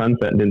sunrise to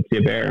sunset and didn't see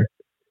a bear.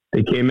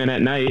 They came in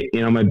at night,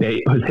 you know, my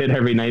bait was hit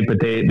every night, but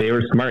they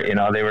were smart, you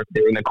know, they were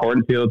in the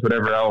cornfields,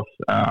 whatever else.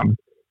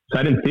 So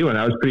I didn't see one.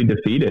 I was pretty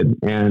defeated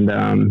and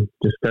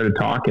just started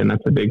talking.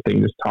 That's a big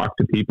thing, just talk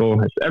to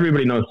people.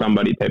 Everybody knows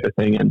somebody type of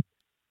thing. And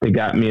they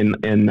got me in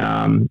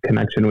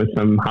connection with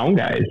some hound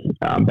guys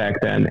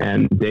back then.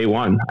 And day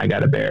one, I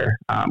got a bear,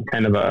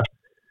 kind of a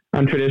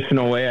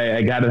untraditional way.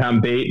 I got it on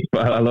bait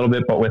a little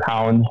bit, but with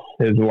hounds.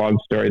 It's a long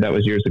story. That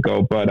was years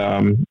ago. But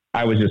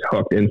I was just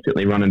hooked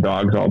instantly, running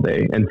dogs all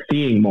day and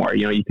seeing more.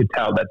 You know, you could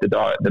tell that the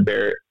dogs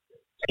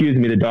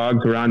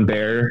were on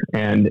bear,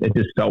 and it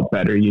just felt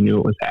better. You knew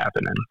it was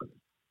happening.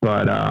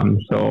 But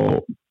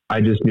so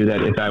I just knew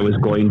that if I was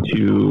going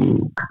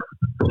to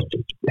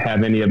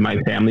have any of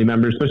my family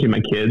members, especially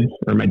my kids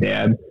or my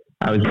dad,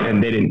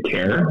 and they didn't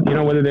care, you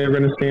know, whether they were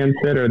going to stand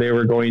sit or they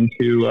were going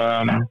to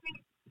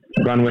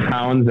run with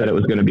hounds, that it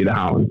was going to be the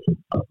hounds.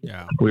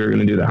 Yeah, we were going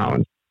to do the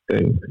hounds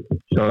thing.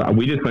 So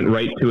we just went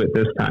right to it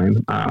this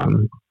time,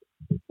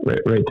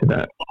 right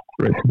to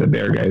the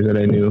bear guys that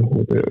I knew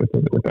with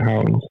the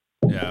hounds.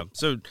 Yeah.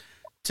 So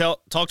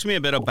talk to me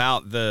a bit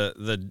about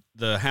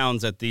the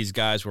hounds that these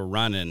guys were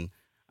running.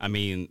 I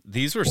mean,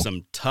 these were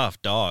some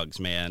tough dogs,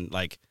 man.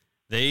 Like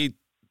it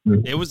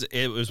was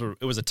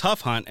a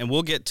tough hunt, and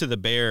we'll get to the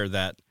bear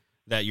that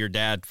your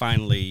dad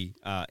finally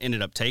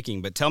ended up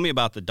taking. But tell me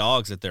about the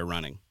dogs that they're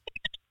running.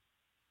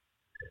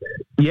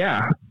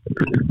 Yeah.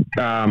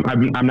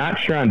 I'm not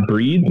sure on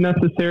breeds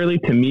necessarily.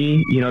 To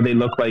me, you know, they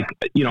look like,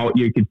 you know,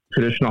 your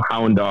traditional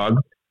hound dog.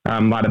 A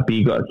lot of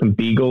some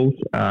beagles.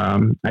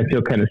 I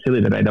feel kind of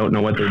silly that I don't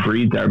know what their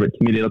breeds are, but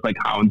to me, they look like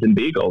hounds and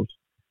beagles.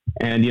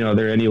 And, you know,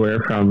 they're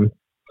anywhere from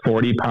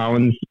 40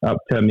 pounds up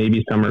to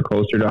maybe some are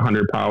closer to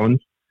 100 pounds.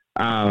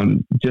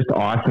 Just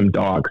awesome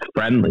dogs,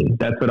 friendly.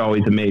 That's what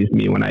always amazed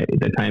me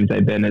the times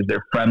I've been, is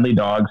they're friendly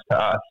dogs to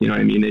us. You know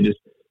what I mean?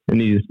 And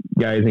these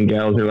guys and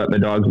gals are letting the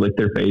dogs lick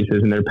their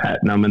faces and they're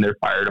petting them and they're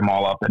fired them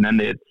all up. And then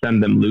they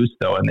send them loose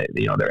though. And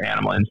you know, their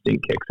animal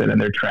instinct kicks in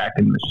and they're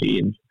tracking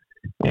machines.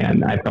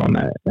 And I found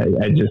that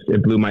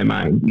it blew my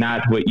mind.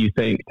 Not what you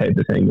think type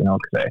of thing, you know,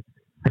 because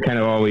I kind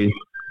of always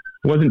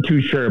wasn't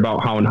too sure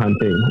about hound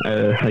hunting.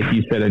 Like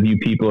you said, of you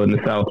people in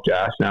the South,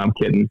 Josh. No, I'm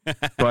kidding.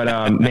 But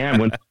man,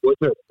 when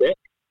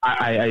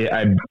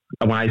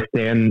I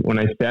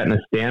sat in a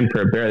stand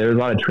for a bear, there was a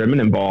lot of trimming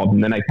involved.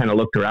 And then I kind of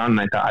looked around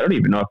and I thought, I don't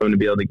even know if I'm going to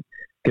be able to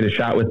get a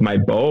shot with my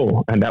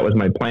bow. And that was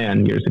my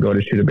plan years ago,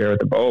 to shoot a bear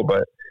with a bow.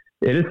 But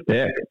it is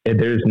thick.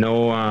 There's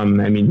no, I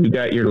mean, you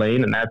got your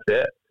lane and that's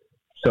it.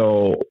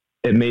 So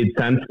it made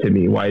sense to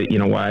me why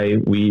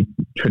we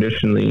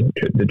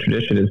the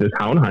tradition is this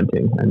hound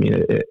hunting. I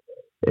mean,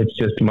 it's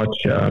just much,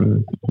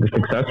 the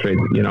success rate,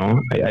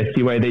 I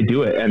see why they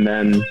do it. And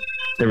then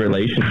the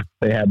relationship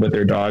they have with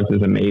their dogs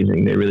is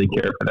amazing. They really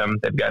care for them.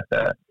 They've got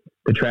the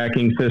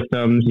tracking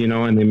systems,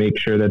 and they make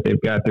sure that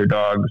they've got their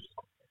dogs,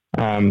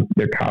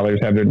 their collars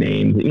have their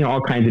names,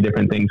 all kinds of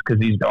different things. Cause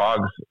these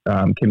dogs,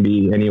 can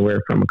be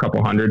anywhere from a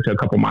couple hundred to a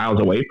couple miles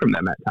away from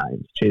them at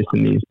times,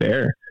 chasing these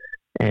bear.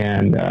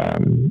 And,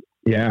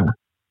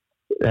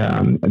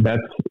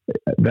 that's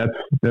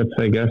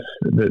I guess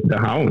the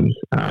hounds.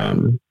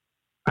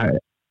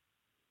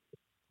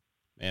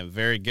 Man,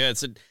 very good.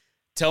 So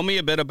tell me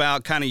a bit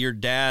about kind of your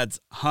dad's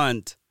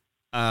hunt,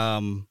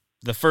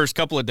 the first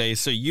couple of days.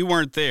 So you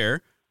weren't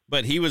there,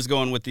 but he was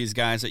going with these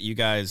guys that you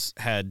guys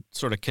had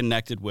sort of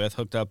connected with,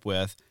 hooked up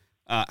with.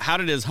 How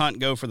did his hunt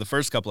go for the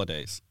first couple of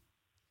days?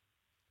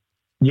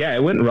 Yeah,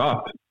 it went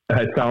rough.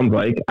 It sounds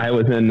like I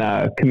was in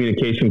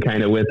communication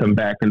kind of with him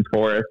back and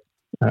forth,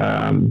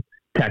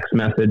 text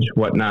message,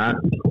 whatnot.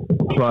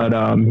 But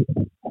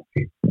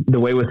the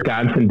way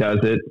Wisconsin does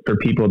it for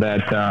people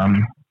that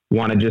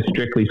want to just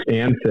strictly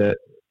stand sit,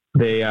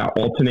 they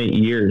alternate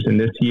years. And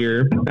this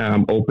year,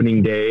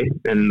 opening day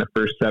and the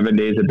first 7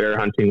 days of bear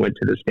hunting went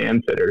to the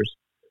stand sitters.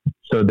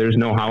 So there's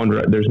no hounds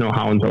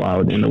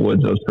allowed in the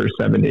woods those first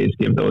 7 days.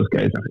 Give those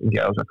guys and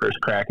gals a first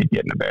crack at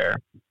getting a bear.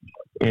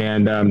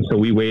 And so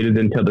we waited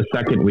until the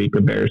second week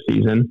of bear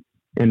season.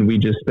 And we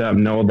just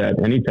know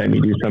that anytime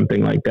you do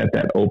something like that,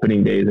 that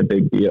opening day is a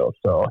big deal.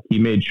 So he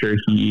made sure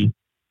he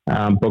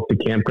booked a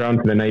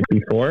campground for the night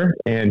before,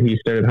 and he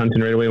started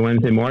hunting right away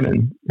Wednesday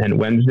morning. And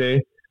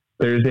Wednesday,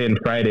 Thursday, and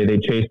Friday, they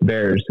chased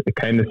bears. It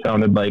kind of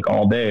sounded like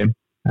all day.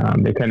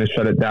 They kind of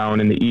shut it down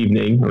in the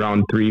evening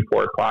around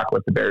 3-4 o'clock,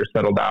 let the bears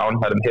settle down,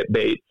 let them hit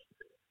bait.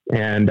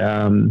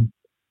 And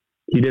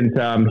he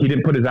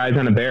didn't put his eyes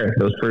on a bear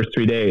those first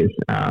 3 days.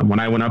 When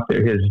I went up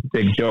there, his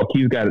big joke,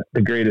 he's got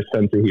the greatest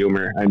sense of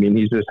humor. I mean,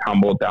 he's just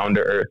humble, down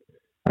to earth,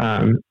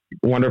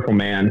 wonderful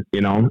man,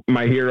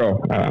 my hero,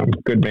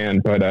 good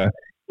man. But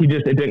it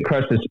didn't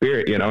crush his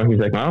spirit. He's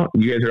like, well,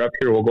 you guys are up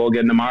here, we'll go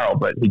again tomorrow.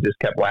 But he just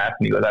kept laughing.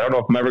 He goes, I don't know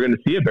if I'm ever going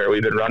to see a bear.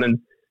 We've been running.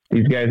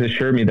 These guys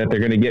assure me that they're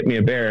going to get me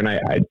a bear. And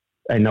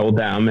I know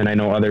them, and I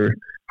know other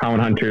hound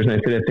hunters. And I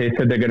said, if they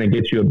said they're going to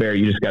get you a bear,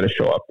 you just got to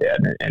show up, Dad,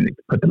 and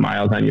put the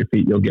miles on your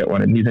feet. You'll get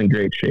one. And he's in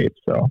great shape.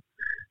 So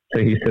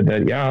he said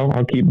that, yeah,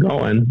 I'll keep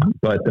going.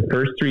 But the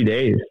first 3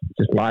 days,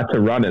 just lots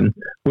of running,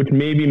 which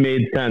maybe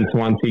made sense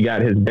once he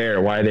got his bear,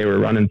 why they were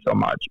running so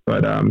much.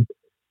 But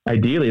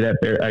ideally that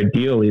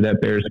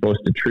bear is supposed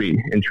to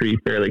tree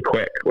fairly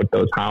quick with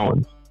those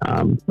hounds.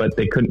 But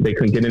they couldn't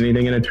get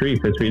anything in a tree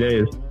for 3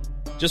 days.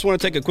 Just want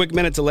to take a quick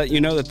minute to let you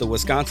know that the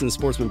Wisconsin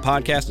Sportsman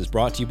Podcast is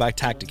brought to you by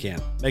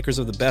Tactacam, makers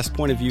of the best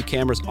point-of-view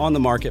cameras on the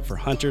market for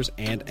hunters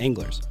and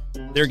anglers.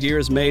 Their gear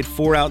is made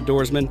for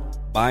outdoorsmen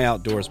by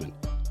outdoorsmen.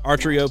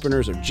 Archery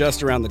openers are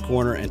just around the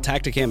corner, and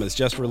Tactacam has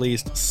just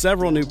released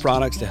several new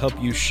products to help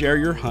you share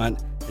your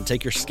hunt and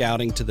take your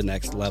scouting to the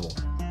next level.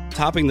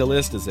 Topping the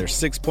list is their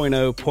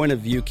 6.0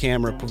 point-of-view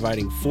camera,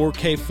 providing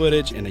 4K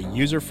footage in a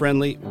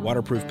user-friendly,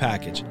 waterproof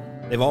package.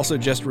 They've also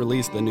just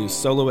released the new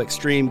Solo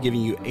Extreme,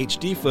 giving you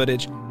HD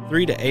footage,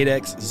 3 to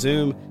 8x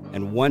zoom,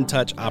 and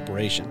one-touch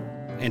operation.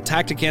 And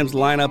Tactacam's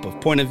lineup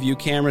of point-of-view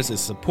cameras is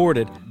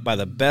supported by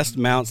the best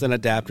mounts and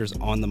adapters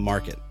on the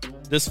market.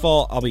 This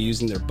fall, I'll be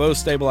using their Bose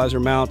stabilizer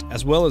mount,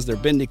 as well as their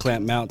bendy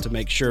clamp mount, to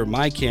make sure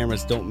my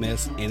cameras don't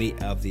miss any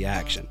of the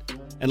action.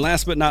 And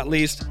last but not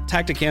least,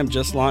 Tactacam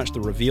just launched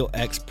the Reveal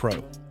X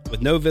Pro.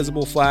 With no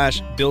visible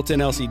flash, built-in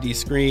LCD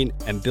screen,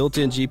 and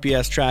built-in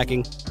GPS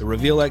tracking, the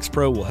Reveal X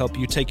Pro will help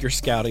you take your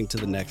scouting to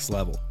the next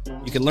level.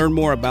 You can learn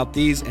more about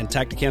these and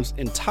Tactacam's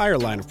entire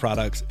line of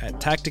products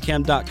at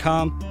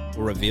Tactacam.com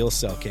or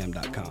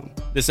RevealCellCam.com.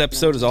 This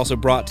episode is also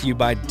brought to you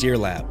by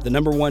DeerLab, the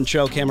 #1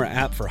 trail camera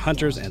app for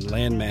hunters and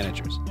land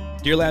managers.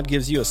 DeerLab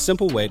gives you a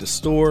simple way to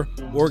store,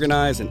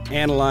 organize, and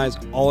analyze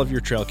all of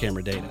your trail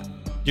camera data.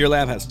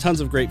 DeerLab has tons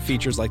of great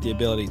features like the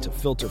ability to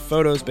filter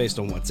photos based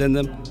on what's in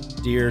them,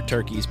 deer,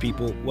 turkeys,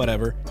 people,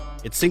 whatever.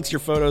 It syncs your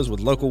photos with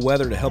local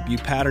weather to help you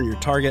pattern your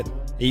target,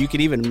 and you can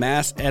even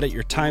mass edit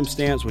your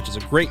timestamps, which is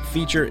a great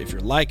feature if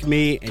you're like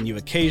me and you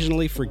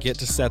occasionally forget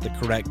to set the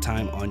correct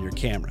time on your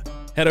camera.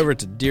 Head over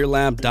to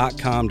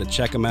DeerLab.com to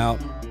check them out.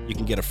 You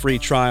can get a free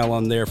trial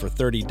on there for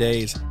 30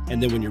 days,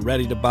 and then when you're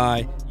ready to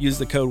buy, use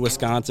the code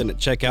Wisconsin at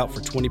checkout for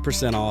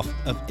 20% off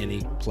of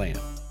any plan.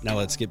 Now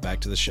let's get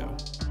back to the show.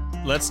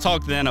 Let's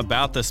talk then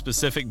about the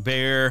specific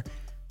bear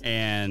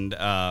and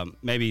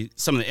maybe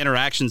some of the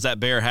interactions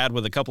that bear had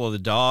with a couple of the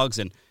dogs,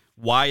 and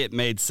why it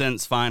made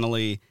sense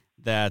finally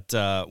that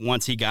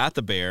once he got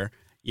the bear,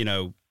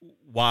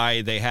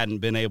 why they hadn't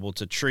been able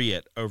to tree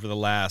it over the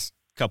last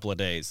couple of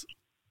days.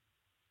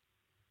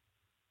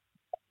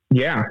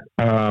 Yeah.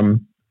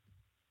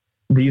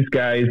 These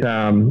guys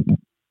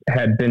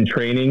had been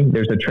training.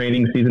 There's a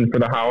training season for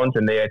the hounds,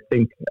 and I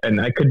think, and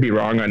I could be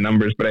wrong on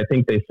numbers, but I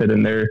think they said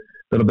in their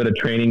little bit of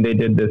training they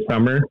did this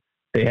summer,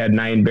 they had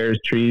 9 bears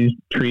treed.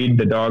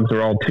 The dogs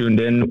were all tuned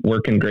in,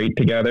 working great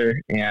together.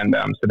 And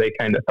so they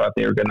kind of thought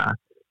they were going to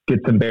get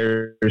some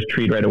bears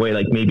treed right away.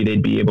 Like maybe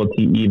they'd be able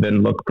to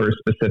even look for a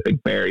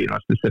specific bear, you know,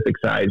 a specific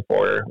size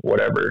or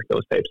whatever,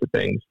 those types of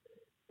things.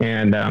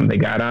 And they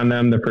got on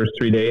them the first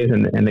 3 days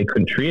and they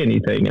couldn't tree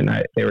anything. And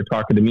they were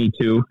talking to me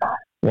too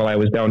while I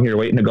was down here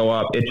waiting to go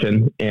up,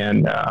 itching.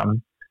 And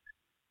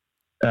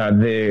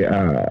they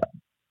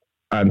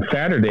on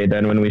Saturday,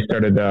 then when we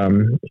started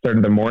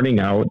the morning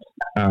out,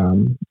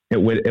 it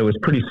was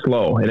pretty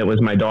slow, and it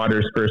was my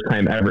daughter's first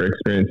time ever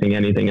experiencing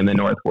anything in the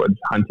Northwoods,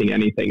 hunting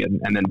anything,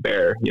 and then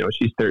bear. You know,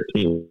 she's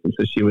 13,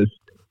 so she was,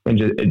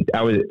 and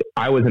I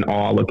was in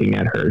awe looking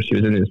at her. She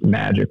was in this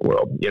magic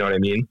world. You know what I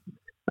mean?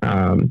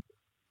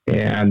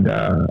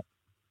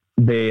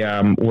 They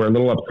were a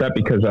little upset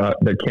because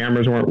their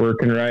cameras weren't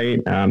working right,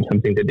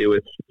 something to do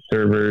with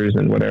servers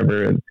and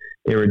whatever. And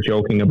they were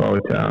joking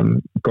about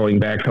going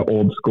back to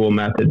old school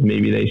methods.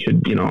 Maybe they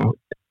should, you know,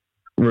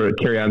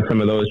 carry on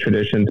some of those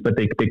traditions, but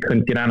they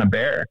couldn't get on a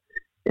bear.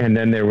 And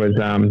then there was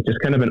just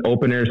kind of an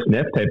open air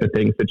sniff type of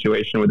thing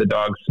situation where the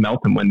dogs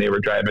smelt them when they were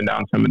driving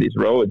down some of these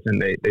roads, and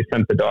they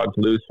sent the dogs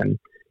loose. And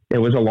it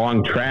was a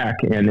long track,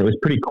 and it was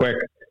pretty quick.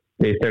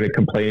 They started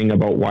complaining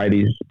about why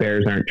these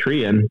bears aren't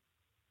treeing.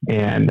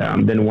 And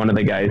then one of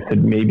the guys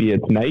said, maybe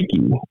it's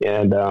Nike.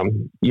 And,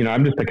 you know,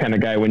 I'm just the kind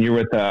of guy, when you're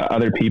with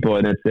other people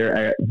and it's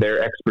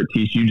their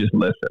expertise, you just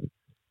listen.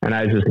 And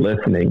I was just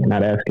listening,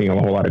 not asking a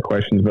whole lot of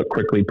questions, but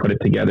quickly put it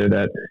together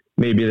that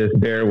maybe this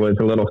bear was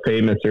a little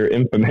famous or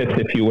infamous,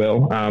 if you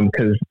will,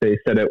 because they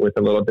said it with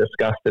a little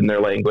disgust in their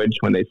language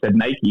when they said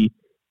Nike.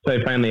 So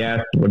I finally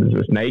asked, what is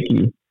this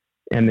Nike?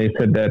 And they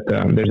said that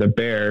there's a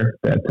bear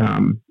that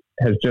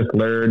has just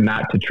learned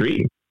not to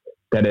tree,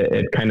 that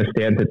it kind of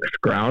stands its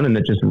ground and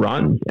it just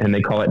runs. And they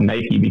call it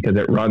Nike because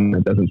it runs.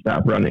 It doesn't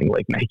stop running,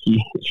 like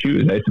Nike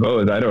shoes, I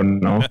suppose. I don't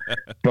know.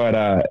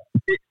 But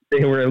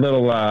they were a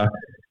little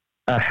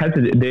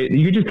hesitant.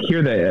 You just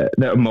hear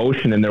the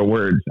emotion in their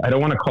words. I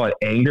don't want to call it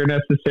anger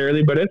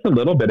necessarily, but it's a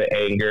little bit of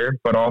anger,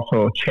 but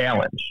also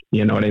challenge.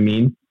 You know what I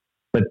mean?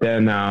 But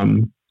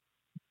then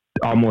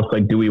almost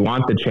like, do we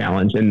want the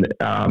challenge? And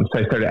so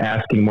I started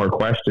asking more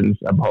questions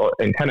about,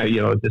 and kind of,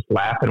 you know, just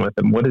laughing with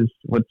them.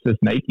 What's this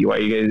Nike? Why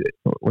you guys?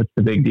 What's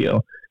the big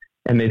deal?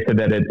 And they said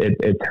that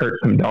it hurt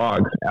some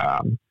dogs,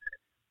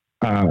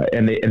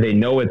 and they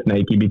know it's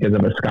Nike because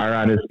of a scar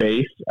on his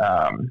face,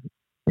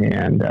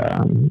 and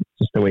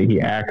just the way he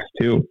acts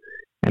too,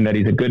 and that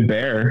he's a good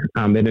bear.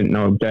 They didn't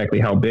know exactly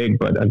how big,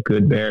 but a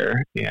good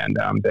bear, and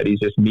that he's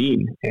just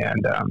mean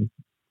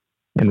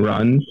and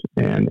runs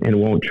and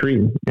won't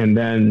tree. And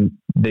then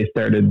they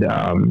started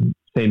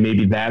saying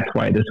maybe that's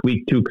why this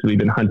week too, because we've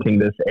been hunting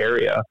this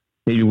area.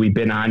 Maybe we've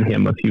been on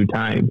him a few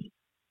times.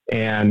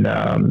 And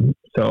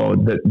so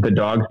the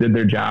dogs did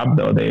their job,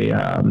 though.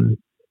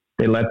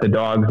 They let the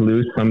dogs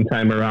loose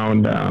sometime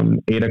around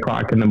 8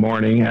 o'clock in the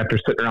morning after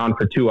sitting around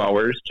for 2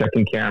 hours,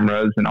 checking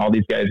cameras, and all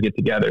these guys get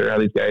together, all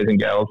these guys and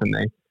gals, and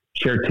they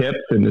share tips.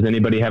 And does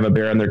anybody have a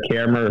bear on their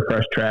camera or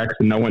fresh tracks?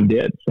 And no one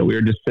did. So we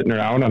were just sitting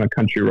around on a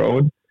country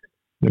road,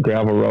 the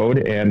gravel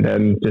road, and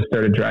then just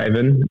started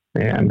driving,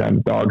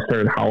 and dogs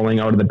started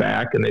howling out of the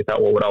back, and they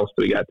thought, well, what else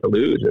do we got to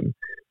lose? And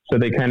so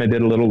they kind of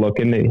did a little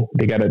looking.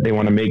 They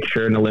want to make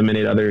sure and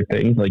eliminate other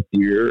things like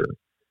deer, or,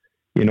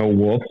 you know,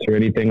 wolves or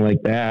anything like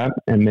that.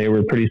 And they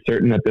were pretty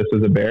certain that this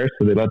was a bear,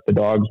 so they let the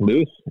dogs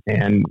loose,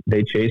 and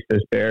they chased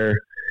this bear.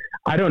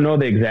 I don't know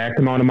the exact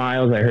amount of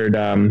miles. I heard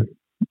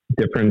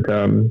different.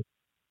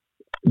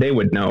 They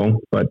would know,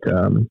 but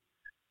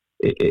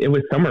it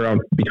was somewhere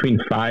around between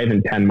 5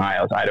 and 10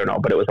 miles. I don't know,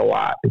 but it was a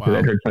lot, because wow.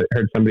 I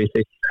heard somebody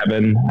say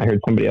 7. I heard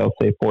somebody else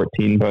say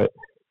 14, but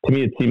to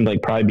me, it seemed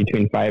like probably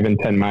between 5 and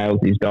 10 miles,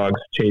 these dogs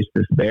chased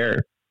this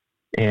bear.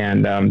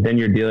 And then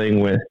you're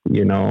dealing with,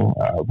 you know,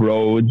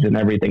 roads and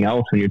everything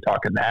else when you're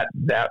talking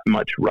that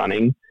much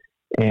running.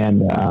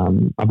 And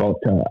about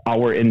an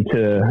hour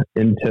into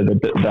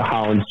the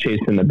hounds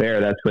chasing the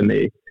bear, that's when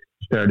they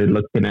started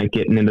looking at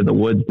getting into the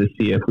woods to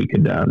see if we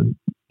could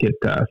get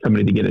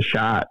somebody to get a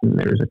shot. And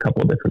there's a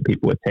couple of different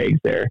people with tags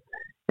there.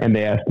 And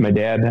they asked my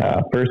dad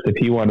first if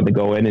he wanted to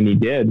go in, and he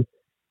did.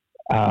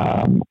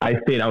 I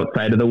stayed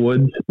outside of the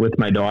woods with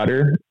my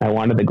daughter. I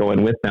wanted to go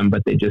in with them,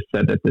 but they just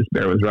said that this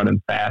bear was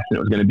running fast and it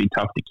was going to be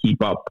tough to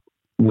keep up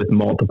with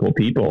multiple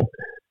people.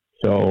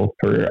 So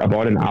for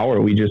about an hour,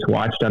 we just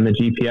watched on the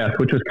GPS,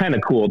 which was kind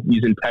of cool,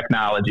 using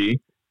technology,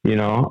 you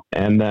know,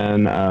 and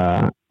then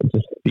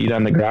just feet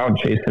on the ground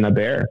chasing a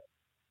bear.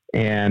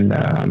 And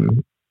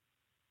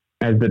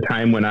as the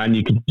time went on,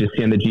 you could just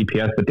see on the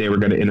GPS that they were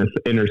going to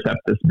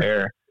intercept this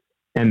bear.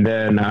 And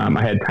then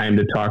I had time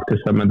to talk to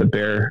some of the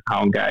bear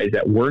hound guys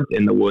that weren't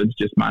in the woods,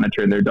 just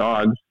monitoring their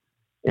dogs.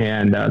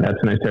 And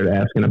that's when I started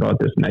asking about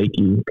this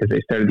Nike, because they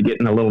started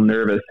getting a little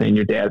nervous, saying,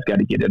 your dad's got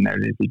to get in there.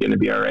 Is he going to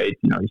be all right?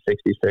 You know, he's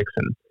 66.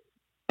 And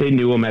they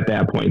knew him at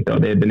that point, though.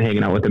 They had been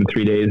hanging out with him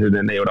 3 days, and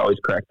then they would always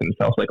correct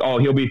themselves, like, oh,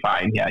 he'll be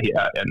fine. Yeah.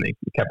 And they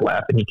kept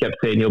laughing. He kept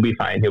saying, he'll be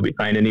fine.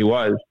 And he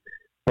was.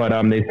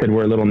 But they said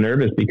we're a little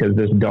nervous because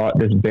this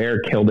bear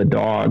killed a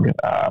dog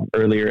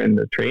earlier in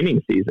the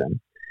training season.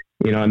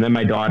 And then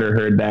my daughter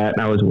heard that,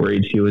 and I was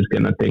worried she was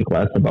going to think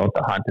less about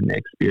the hunt and the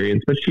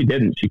experience, but she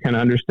didn't. She kind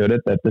of understood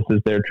it, that this is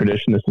their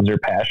tradition, this is their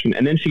passion.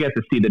 And then she got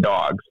to see the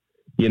dogs,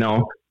 and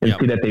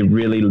see that they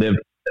really live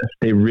for this.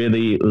 They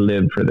really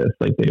lived for this.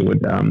 Like they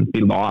would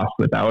be lost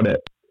without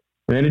it.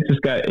 And then it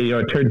just got,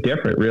 it turned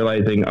different,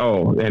 realizing,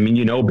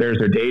 bears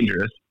are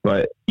dangerous,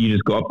 but you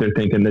just go up there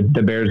thinking that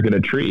the bear's going to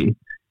tree.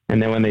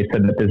 And then when they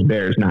said that this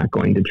bear is not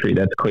going to tree,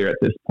 that's clear at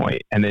this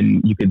point. And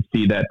then you could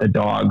see that the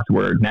dogs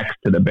were next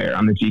to the bear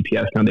on the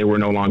GPS. Now they were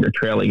no longer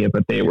trailing it,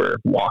 but they were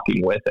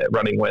walking with it,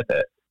 running with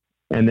it.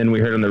 And then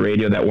we heard on the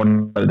radio that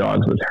one of the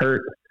dogs was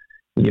hurt.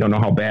 You don't know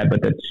how bad,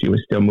 but that she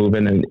was still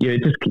moving. And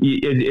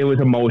it was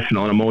an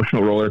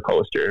emotional roller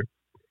coaster.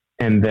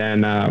 And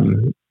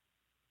then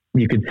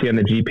you could see on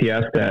the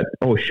GPS that,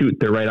 oh shoot,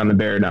 they're right on the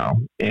bear now.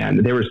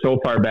 And they were so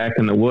far back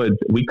in the woods,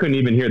 we couldn't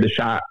even hear the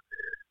shot.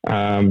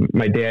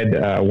 My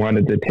dad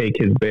wanted to take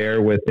his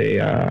bear with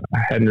a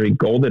Henry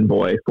Golden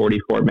Boy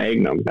 44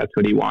 Magnum. That's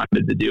what he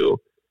wanted to do.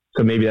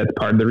 So maybe that's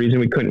part of the reason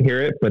we couldn't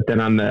hear it. But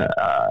then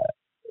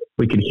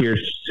we could hear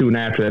soon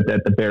after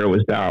that the bear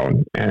was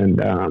down, and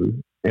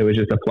it was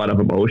just a flood of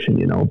emotion,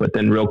 But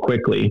then real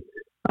quickly,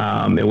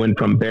 it went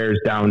from bears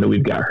down to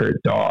we've got hurt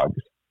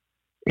dogs.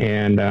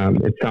 And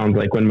it sounds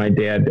like when my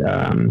dad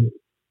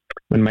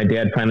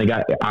finally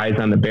got eyes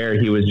on the bear,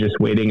 he was just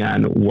waiting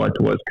on what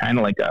was kind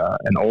of like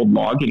an old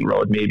logging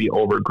road, maybe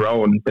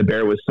overgrown. The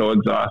bear was so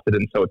exhausted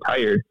and so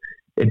tired,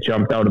 it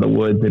jumped out of the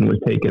woods and was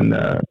taking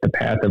the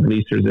path of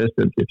least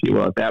resistance, if you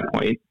will, at that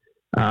point.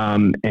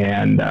 And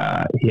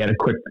he had a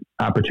quick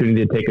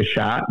opportunity to take a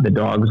shot. The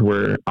dogs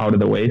were out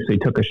of the way, so he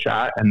took a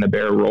shot, and the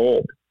bear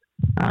rolled.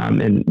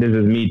 And this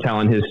is me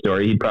telling his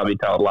story. He'd probably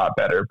tell it a lot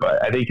better,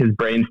 but I think his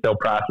brain's still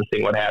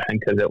processing what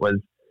happened because it was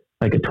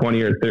like a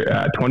 20 or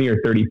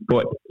 30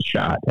 foot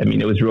shot. I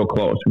mean, it was real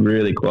close,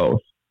 really close.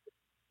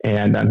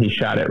 And he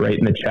shot it right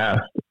in the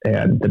chest,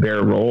 and the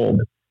bear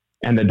rolled,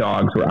 and the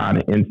dogs were on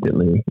it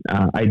instantly.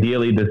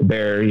 Ideally, this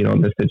bear,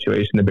 in this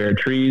situation, the bear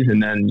trees,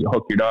 and then you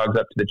hook your dogs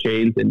up to the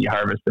chains and you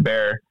harvest the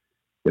bear.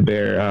 The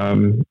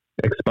bear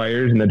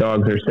expires and the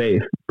dogs are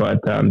safe. But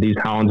these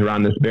hounds are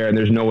on this bear, and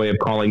there's no way of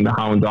calling the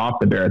hounds off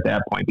the bear at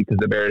that point because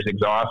the bear is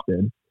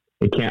exhausted.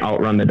 It can't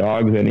outrun the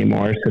dogs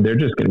anymore, so they're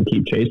just going to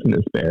keep chasing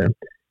this bear.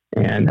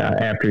 And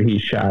after he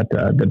shot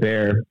the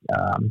bear,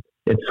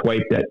 it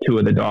swiped at two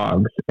of the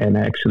dogs, and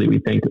we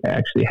think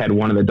had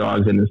one of the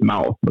dogs in his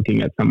mouth,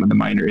 looking at some of the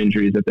minor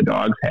injuries that the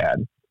dogs had.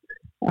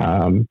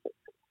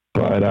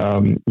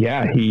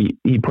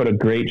 He put a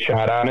great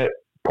shot on it,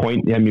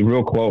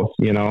 real close,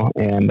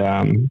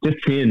 and just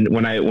seeing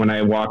when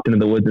I walked into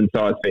the woods and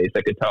saw his face,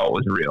 I could tell it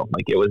was real.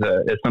 Like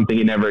it's something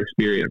he never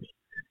experienced.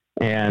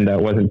 And it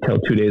wasn't until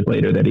 2 days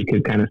later that he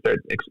could kind of start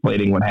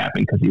explaining what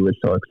happened because he was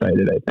so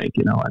excited, I think,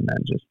 and then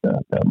just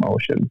the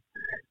emotion.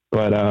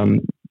 But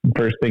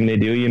first thing they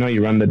do,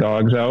 you run the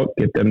dogs out,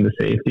 get them to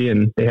safety,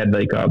 and they had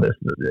like this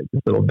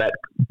little vet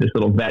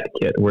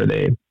kit where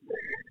they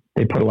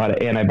put a lot of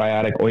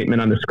antibiotic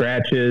ointment on the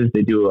scratches.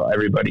 They do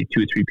everybody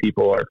 2-3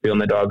 people are feeling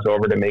the dogs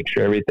over to make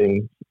sure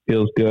everything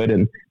feels good.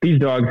 And these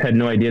dogs had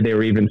no idea they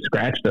were even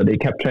scratched, though. They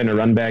kept trying to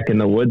run back in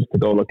the woods to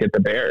go look at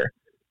the bear.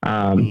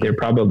 They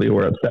probably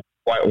were upset.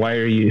 Why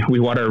are you? We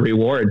want our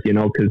rewards,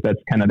 because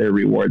that's kind of their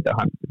reward. The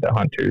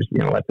hunters,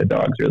 let the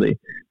dogs really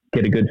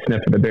get a good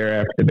sniff of the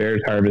bear after the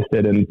bear's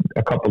harvested. And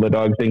a couple of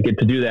dogs didn't get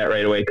to do that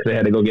right away because they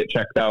had to go get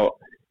checked out.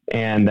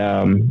 And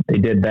they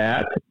did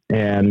that.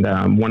 And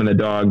one of the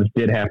dogs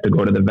did have to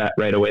go to the vet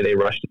right away. They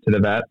rushed it to the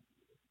vet.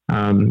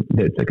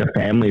 It's like a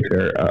family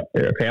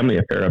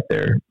affair up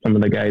there. Some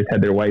of the guys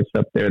had their wives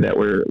up there that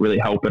were really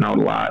helping out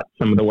a lot.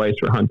 Some of the wives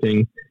were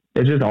hunting.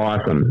 It's just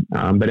awesome.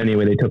 But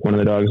anyway, they took one of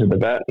the dogs to the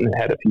vet and it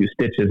had a few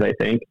stitches, I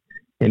think.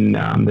 And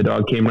the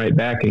dog came right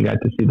back and got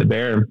to see the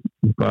bear.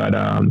 But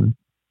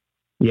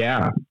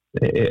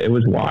it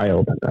was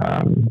wild.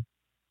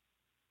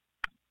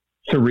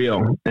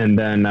 Surreal. And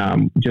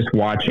then just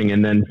watching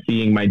and then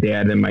seeing my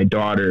dad and my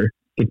daughter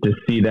get to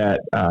see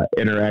that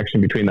interaction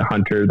between the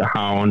hunter, the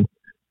hound,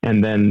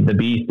 and then the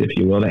beast, if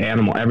you will, the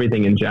animal,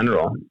 everything in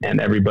general.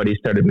 And everybody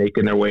started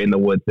making their way in the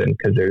woods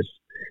because there's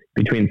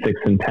between 6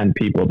 and 10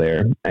 people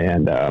there,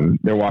 and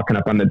they're walking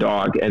up on the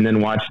dog and then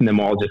watching them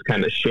all just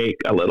kind of shake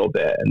a little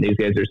bit. And these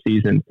guys are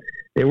seasoned.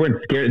 They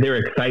weren't scared. They were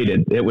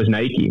excited. It was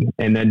Nike.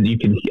 And then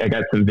I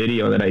got some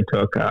video that I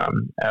took of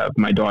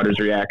my daughter's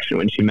reaction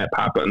when she met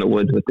Papa in the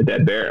woods with the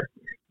dead bear.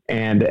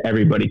 And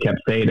everybody kept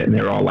saying it, and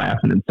they were all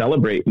laughing and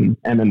celebrating.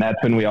 And then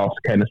that's when we all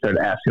kind of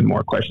started asking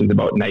more questions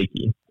about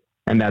Nike.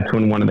 And that's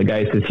when one of the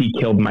guys says, he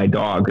killed my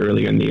dog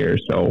earlier in the year.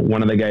 So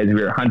one of the guys we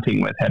were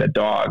hunting with had a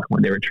dog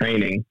when they were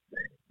training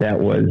that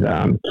was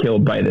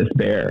killed by this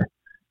bear.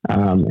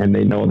 And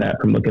they know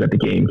that from looking at the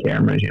game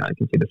cameras, you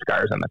can see the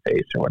scars on the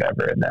face or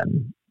whatever. And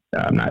then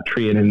not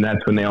treeing. And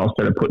that's when they all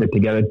started putting it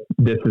together.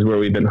 This is where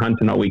we've been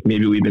hunting all week.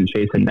 Maybe we've been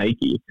chasing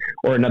Nike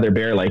or another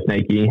bear like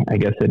Nike. I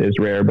guess it is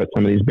rare, but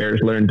some of these bears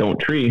learn, don't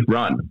tree,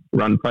 run,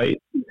 fight.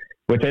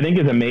 which I think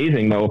is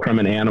amazing though, from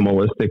an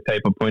animalistic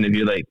type of point of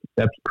view. Like,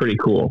 that's pretty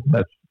cool.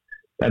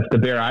 That's the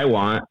bear I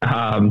want.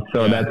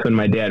 That's when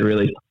my dad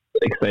really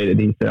excited.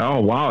 He said,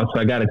 "Oh wow,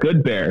 so I got a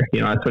good bear."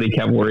 That's what he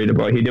kept worried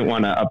about. He didn't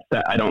want to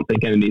upset. I don't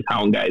think any of these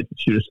hound guys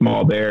shoot a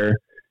small bear,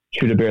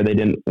 shoot a bear they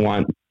didn't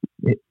want.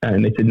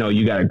 And they said, "No,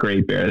 you got a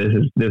great bear.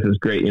 This is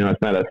great.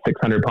 It's not a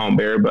 600-pound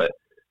bear, but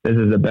this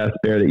is the best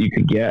bear that you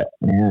could get."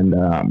 And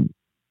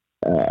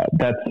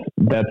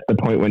that's the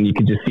point when you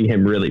could just see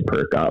him really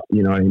perk up.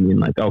 You know what I mean?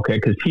 Like, okay,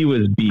 because he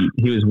was beat,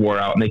 he was wore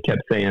out, and they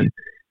kept saying,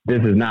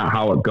 "This is not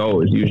how it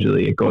goes.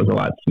 Usually, it goes a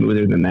lot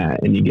smoother than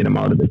that, and you get him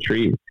out of the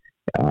tree."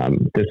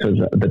 This was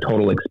the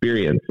total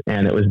experience,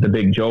 and it was the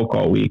big joke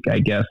all week, I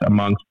guess,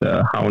 amongst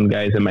the hound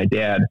guys and my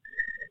dad.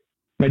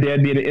 My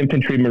dad being an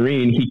infantry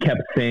Marine, he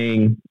kept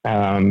saying,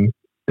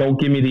 "Don't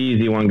give me the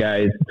easy one,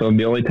 guys. So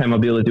the only time I'll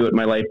be able to do it in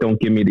my life, don't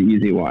give me the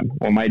easy one."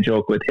 Well, my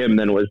joke with him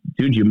then was,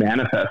 "Dude, you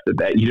manifested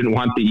that. You didn't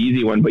want the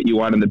easy one, but you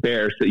wanted the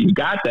bear, so you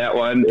got that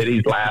one." And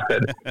he's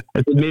laughing.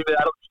 I said, "Maybe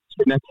that'll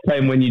next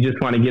time when you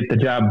just want to get the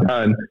job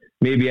done,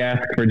 maybe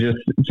ask for just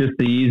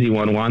the easy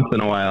one once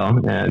in a while."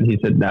 And he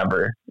said,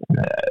 "Never."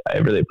 I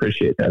really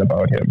appreciate that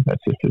about him.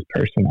 That's just his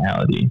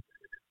personality.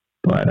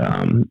 But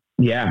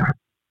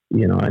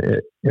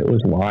it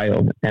was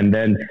wild. And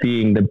then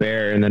seeing the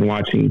bear and then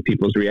watching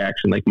people's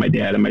reaction, like my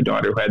dad and my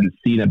daughter who hadn't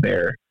seen a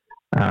bear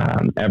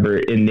ever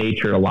in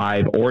nature,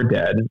 alive or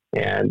dead.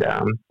 And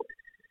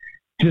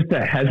just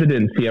the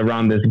hesitancy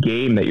around this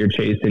game that you're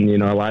chasing.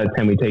 A lot of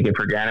time we take it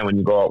for granted when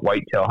you go out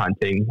whitetail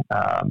hunting.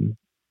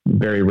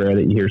 Very rare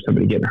that you hear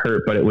somebody getting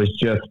hurt, but it was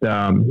just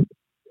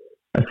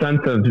a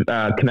sense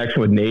of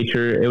connection with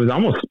nature. It was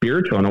almost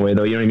spiritual in a way,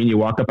 though. You know what I mean? You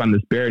walk up on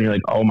this bear and you're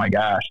like, "Oh my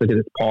gosh, look at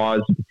its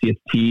paws. You can see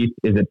its teeth.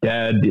 Is it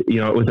dead?"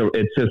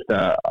 It's just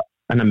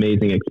an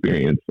amazing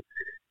experience.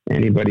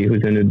 Anybody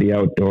who's into the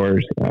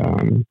outdoors,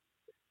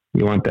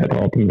 you want that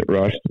ultimate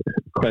rush,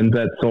 cleanse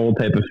that soul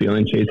type of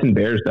feeling. Chasing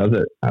bears does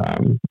it.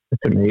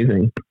 It's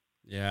amazing.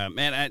 Yeah,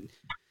 man.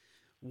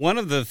 One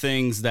of the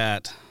things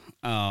that,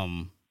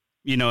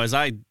 as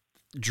I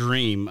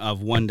dream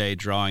of one day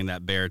drawing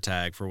that bear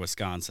tag for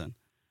Wisconsin,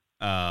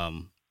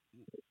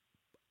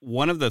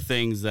 one of the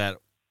things that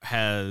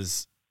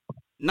has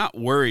not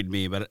worried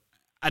me, but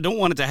I don't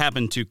want it to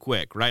happen too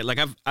quick, right? Like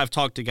I've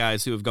talked to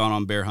guys who have gone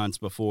on bear hunts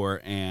before,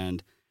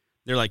 and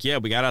they're like, "Yeah,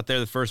 we got out there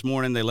the first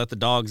morning. They let the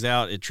dogs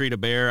out. It treated a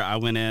bear. I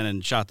went in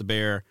and shot the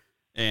bear,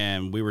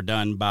 and we were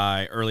done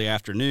by early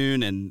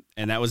afternoon, and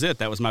that was it.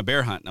 That was my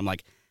bear hunt." And I'm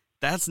like,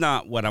 that's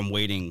not what I'm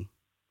waiting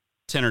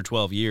 10 or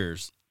 12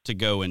 years to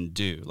go and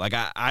do. Like,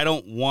 I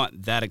don't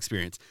want that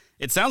experience.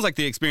 It sounds like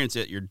the experience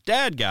that your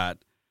dad got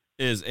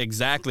is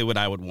exactly what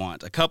I would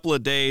want. A couple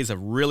of days of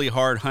really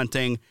hard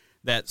hunting,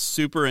 that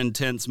super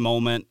intense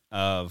moment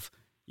of,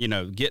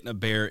 getting a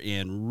bear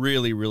in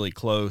really, really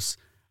close.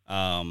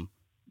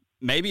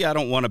 Maybe I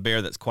don't want a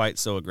bear that's quite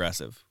so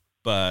aggressive,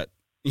 but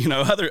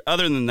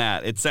other than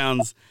that, it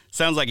sounds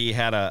like he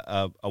had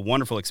a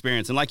wonderful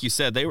experience. And like you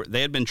said,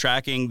 they had been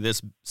tracking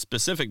this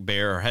specific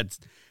bear, or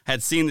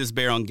had seen this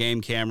bear on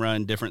game camera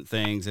and different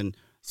things, and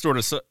sort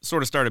of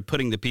started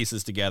putting the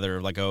pieces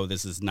together. Like, oh,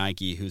 this is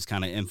Nike, who's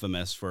kind of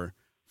infamous for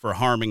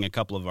harming a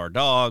couple of our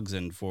dogs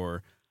and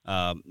for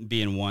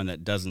being one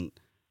that doesn't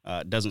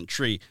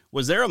tree.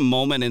 Was there a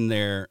moment in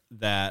there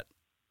that,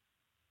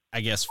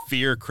 I guess,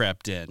 fear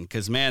crept in?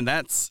 Because, man,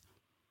 that's,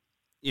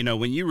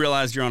 when you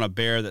realize you're on a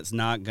bear that's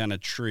not going to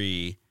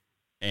tree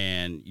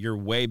and you're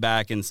way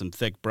back in some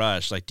thick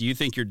brush, like, do you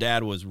think your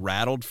dad was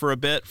rattled for a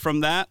bit from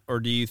that? Or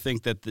do you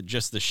think that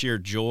just the sheer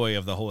joy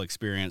of the whole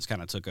experience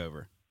kind of took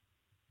over?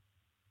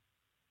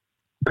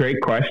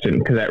 Great question,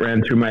 because that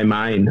ran through my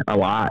mind a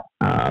lot,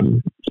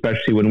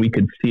 especially when we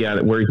could see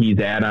where he's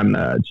at on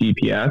the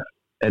GPS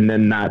and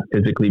then not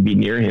physically be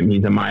near him.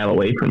 He's a mile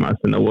away from us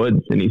in the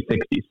woods, and he's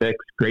 66,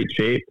 great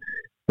shape.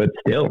 But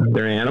still,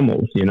 they're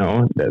animals,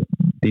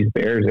 these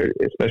bears are,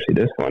 especially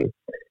this one.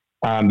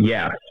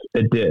 Yes,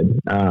 it did.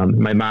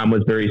 My mom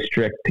was very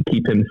strict to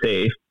keep him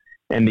safe.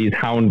 And these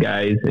hound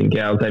guys and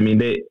gals, I mean,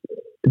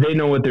 they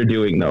know what they're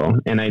doing, though.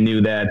 And I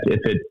knew that if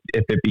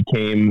it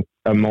became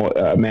a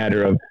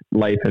matter of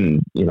life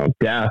and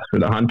death for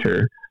the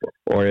hunter,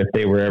 or if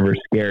they were ever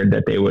scared,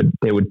 that they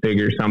would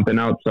figure something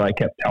out. So I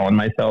kept telling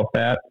myself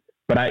that.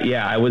 But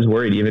I was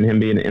worried. Even him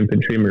being an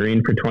infantry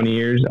Marine for 20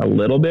 years, a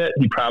little bit.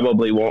 He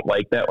probably won't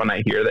like that when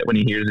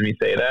he hears me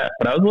say that.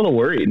 But I was a little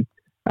worried.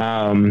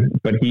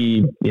 But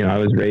he, I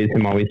was raised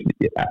him always.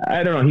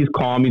 I don't know. He's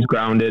calm. He's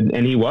grounded,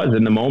 and he was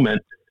in the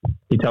moment.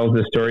 He tells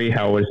the story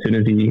how as soon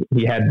as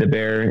he had the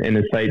bear in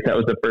his sights, that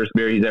was the first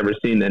bear he's ever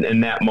seen. And in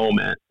that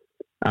moment,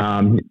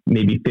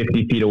 maybe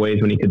 50 feet away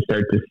is when he could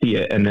start to see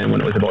it. And then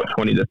when it was about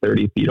 20 to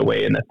 30 feet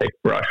away in the thick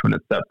brush, when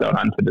it stepped out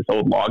onto this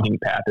old logging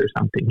path or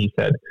something, he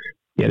said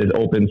he had his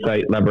open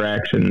sight lever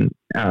action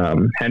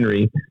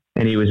Henry,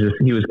 and he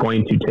was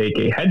going to take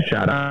a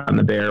headshot on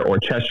the bear or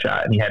chest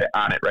shot, and he had it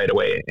on it right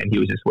away, and he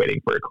was just waiting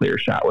for a clear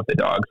shot with the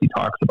dogs. He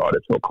talks about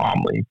it so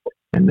calmly.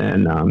 And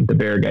then the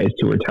bear guys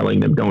too were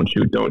telling them, don't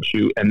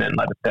shoot, and then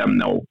let them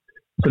know.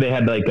 So they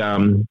had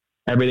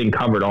everything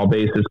covered, all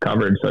bases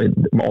covered. So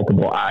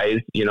multiple eyes,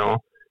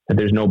 that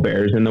there's no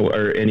bears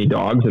or any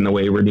dogs in the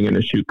way we're going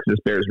to shoot because this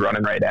bear's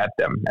running right at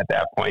them at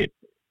that point.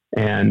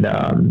 And,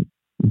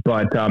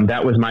 but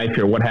that was my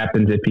fear. What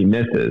happens if he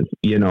misses,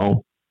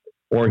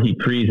 or he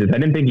freezes? I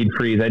didn't think he'd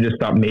freeze. I just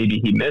thought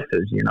maybe he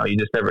misses, you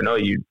just never know.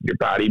 Your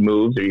body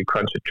moves or you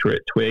crunch a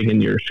twig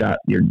and you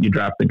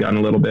drop the gun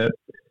a little bit.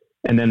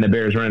 And then the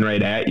bear's running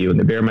right at you. And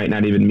the bear might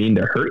not even mean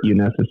to hurt you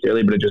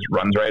necessarily, but it just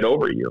runs right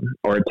over you,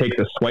 or it takes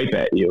a swipe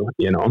at you,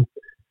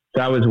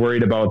 So I was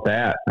worried about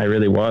that. I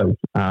really was.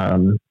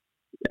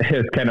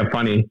 It's kind of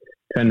funny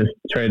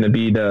trying to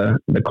be the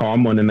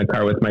calm one in the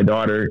car with my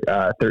daughter,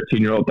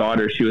 13-year-old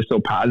daughter. She was so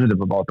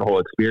positive about the whole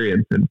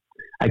experience. And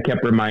I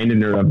kept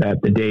reminding her of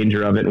that, the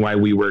danger of it, and why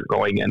we weren't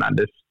going in on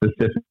this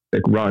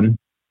specific run,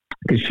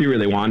 because she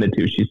really wanted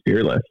to. She's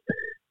fearless.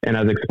 And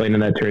I was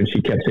explaining that to her, and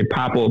she kept saying,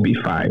 Papa will be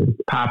fine.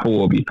 Papa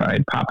will be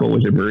fine. Papa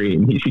was a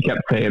Marine. She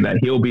kept saying that.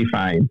 He'll be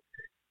fine.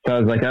 So I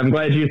was like, I'm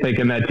glad you're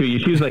thinking that too.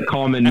 She was like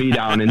calming me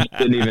down, and she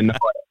didn't even know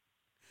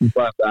it.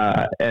 But,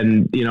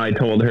 I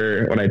told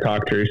her when I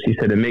talked to her, she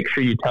said, and make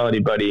sure you tell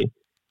anybody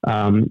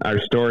our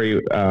story.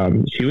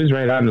 She was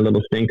right on, the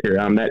little stinker.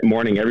 That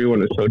morning, everyone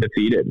was so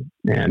defeated.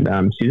 And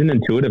she's an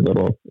intuitive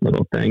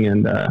little thing,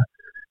 and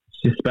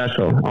she's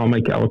special. All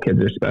my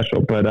kids are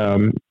special. But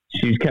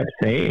she kept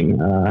saying,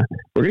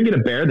 we're going to get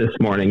a bear this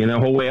morning. And the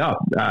whole way up,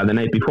 the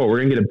night before, we're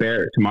going to get a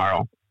bear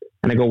tomorrow.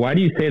 And I go, why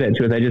do you say that?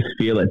 She goes, I just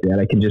feel it, Dad.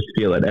 I can just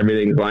feel it.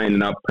 Everything's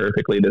lining up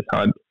perfectly this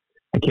hunt.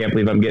 I can't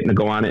believe I'm getting to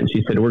go on it. And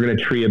she said, we're going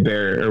to tree a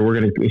bear,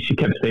 or she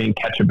kept saying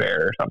catch a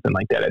bear or something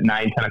like that at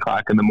 9, 10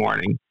 o'clock in the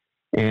morning.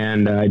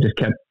 And I just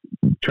kept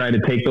trying to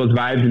take those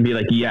vibes and be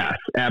like, yes,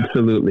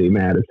 absolutely,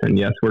 Madison.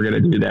 Yes, we're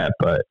going to do that.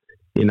 But,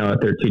 a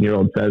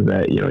 13-year-old says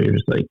that, you're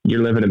just like,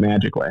 you're living in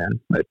magic land.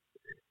 But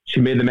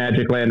she made the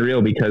magic land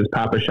real because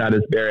Papa shot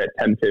his bear at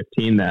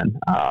 10:15 then.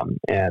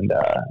 And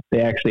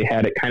they actually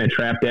had it kind of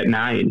trapped at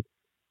 9.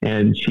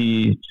 And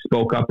she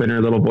spoke up in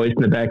her little voice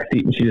in the back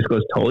seat, and she just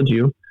goes, told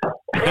you.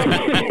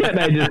 And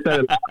I just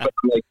started laughing.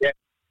 I'm like, yeah.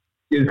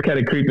 She was kind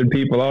of creeping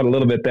people out a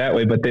little bit that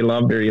way, but they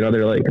loved her.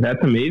 They're like,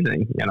 that's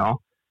amazing,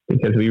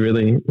 because we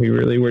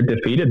really were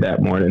defeated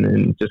that morning.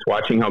 And just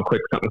watching how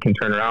quick something can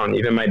turn around.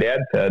 Even my dad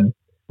said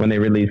when they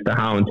released the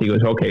hounds, he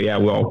goes, okay, yeah,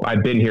 well,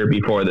 I've been here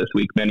before this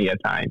week many a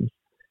times.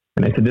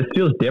 And I said, this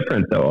feels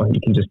different, though. You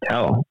can just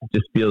tell. It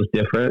just feels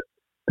different,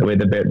 the way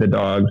the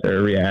dogs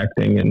are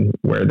reacting and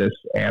where this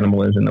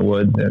animal is in the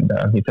woods. And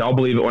he said, I'll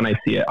believe it when I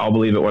see it. I'll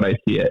believe it when I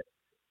see it.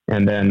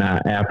 And then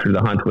after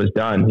the hunt was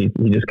done, he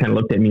just kind of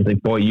looked at me. He's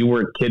like, boy, you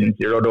weren't kidding.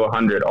 0 to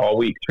 100 all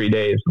week, 3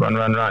 days. Run.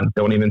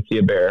 Don't even see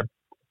a bear.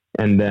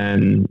 And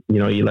then,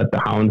 you let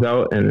the hounds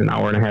out, and an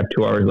hour and a half,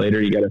 2 hours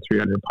later, you got a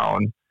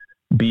 300-pound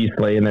beast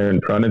laying there in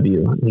front of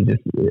you.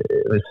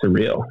 It was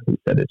surreal. He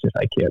said,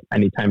 I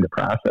need time to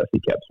process, he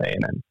kept saying.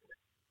 And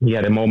he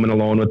had a moment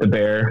alone with the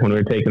bear when we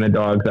were taking the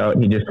dogs out.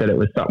 And he just said it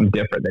was something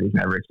different that he's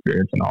never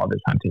experienced in all of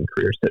his hunting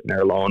career, sitting there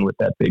alone with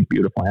that big,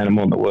 beautiful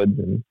animal in the woods.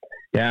 And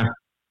yeah,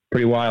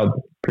 pretty wild,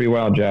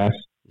 Josh.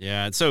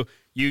 Yeah. So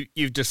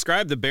you've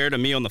described the bear to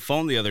me on the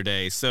phone the other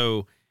day.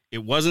 So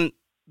it wasn't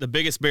the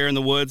biggest bear in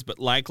the woods, but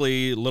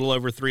likely a little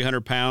over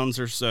 300 pounds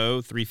or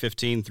so,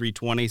 315,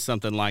 320,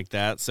 something like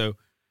that. So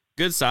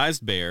good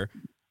sized bear.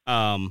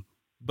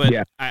 But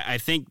yeah. I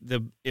think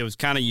it was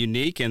kind of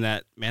unique in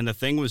that, man, the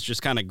thing was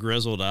just kind of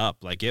grizzled up.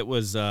 Like it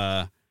was,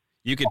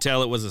 you could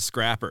tell it was a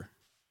scrapper.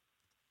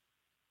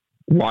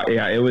 Well,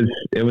 yeah, it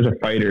was a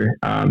fighter.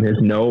 His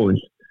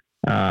nose,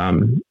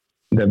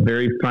 the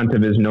very front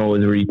of his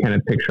nose, where you kind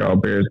of picture how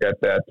bears got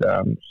that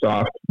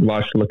soft,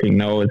 lush looking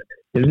nose.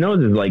 His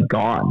nose is like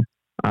gone.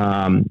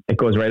 It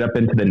goes right up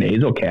into the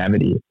nasal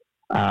cavity.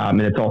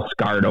 And it's all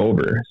scarred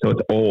over. So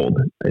it's old.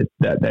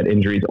 That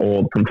injury's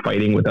old from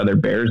fighting with other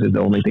bears is the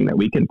only thing that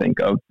we can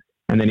think of.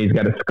 And then he's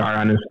got a scar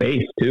on his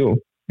face too.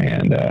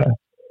 And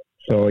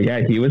so,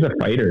 yeah, he was a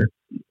fighter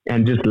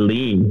and just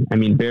lean. I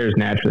mean, bears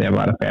naturally have a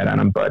lot of fat on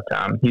them, but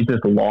he's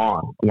just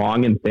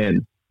long and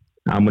thin.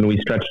 When we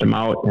stretched him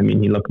out, I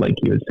mean, he looked like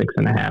he was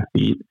 6.5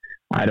 feet.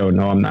 I don't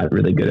know. I'm not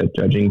really good at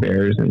judging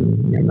bears,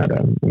 and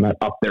I'm not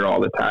up there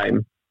all the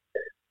time.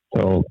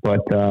 So,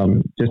 but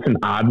just an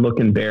odd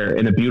looking bear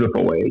in a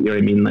beautiful way. You know what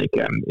I mean? Like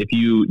if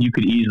you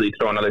could easily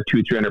throw another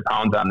 200-300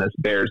 pounds on this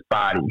bear's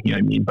body. You know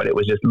what I mean? But it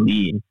was just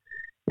lean,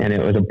 and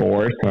it was a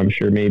boar. So I'm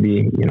sure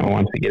maybe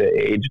once they get it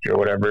aged or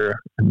whatever,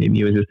 maybe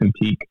he was just in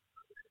peak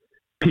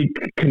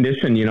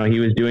condition. He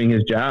was doing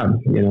his job.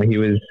 He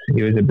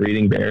was a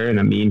breeding bear and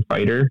a mean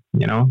fighter.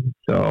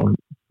 So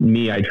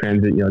me, I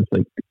transit. It's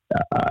like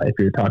if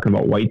you're talking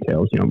about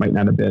whitetails, it might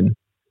not have been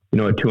a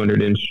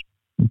 200-inch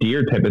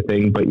deer type of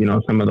thing, but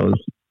some of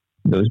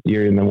those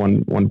deer in the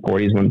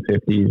 140s,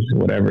 150s,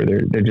 whatever,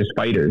 they're just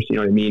fighters, you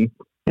know what I mean?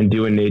 And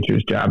doing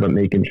nature's job of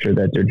making sure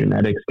that their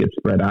genetics get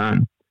spread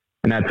on.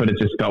 And that's what it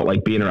just felt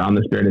like being around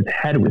this bear. And its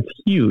head was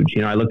huge.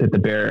 I looked at the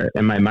bear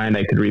in my mind,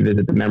 I could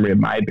revisit the memory of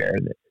my bear,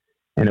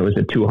 and it was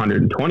a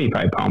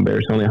 225-pound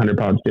bear, so only 100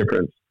 pounds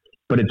difference.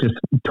 But it's just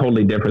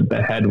totally different.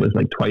 The head was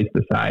like twice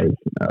the size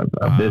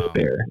of this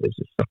bear.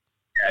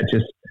 It's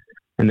just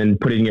and then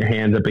putting your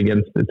hands up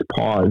against its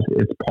paws.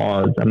 Its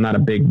paws. I'm not a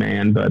big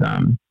man, but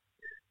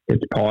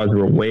its paws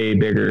were way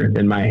bigger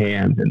than my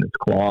hands and its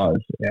claws.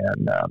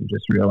 And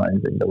just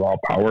realizing the raw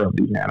power of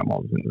these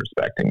animals and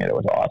respecting it, it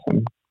was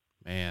awesome.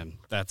 Man,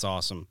 that's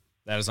awesome.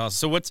 That is awesome.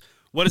 So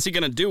what is he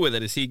going to do with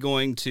it? Is he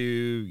going to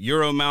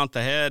Euro mount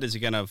the head? Is he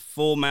going to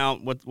full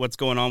mount? What's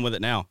going on with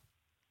it now?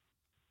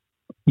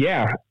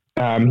 Yeah,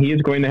 he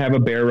is going to have a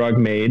bear rug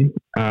made,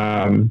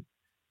 and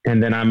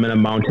then I'm going to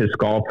mount his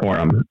skull for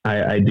him.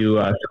 I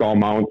do skull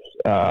mounts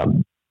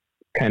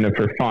kind of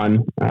for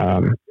fun.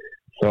 I'm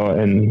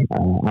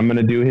going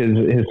to do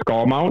his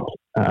skull mount,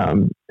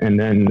 and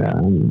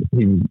then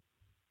he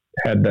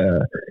had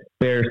the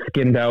bear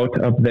skinned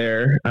out up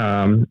there,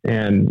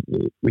 and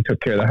we took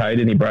care of the hide,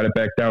 and he brought it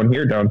back down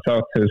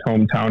south to his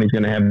hometown. He's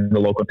going to have the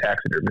local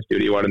taxidermist do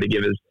it. He wanted to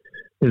give his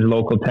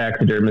local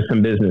taxidermist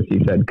some business, he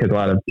said, because a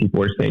lot of people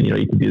were saying,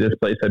 you can do this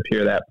place up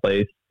here, that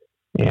place.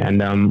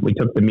 And we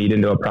took the meat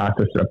into a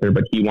processor up there,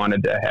 but he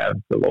wanted to have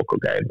the local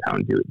guy in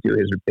town do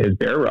his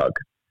bear rug.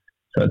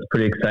 So it's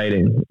pretty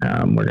exciting.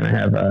 We're going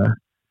to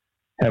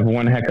have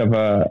one heck of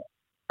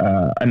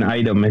an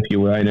item, if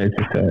you will. And it's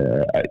just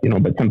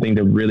but something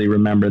to really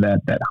remember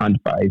that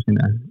hunt by.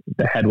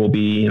 The head will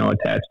be,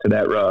 attached to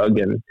that rug.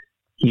 And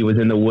he was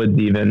in the woods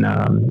even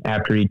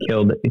after he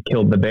killed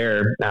the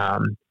bear.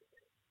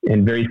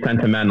 And very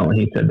sentimental.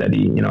 He said that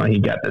he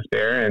got this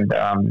bear and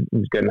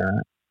he's gonna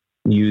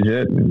use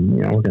it, and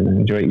we're gonna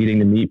enjoy eating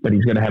the meat. But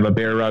he's gonna have a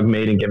bear rug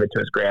made and give it to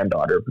his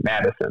granddaughter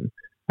Madison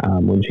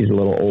when she's a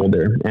little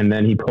older. And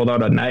then he pulled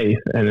out a knife,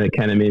 and it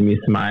kind of made me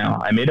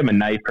smile. I made him a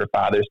knife for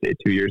Father's Day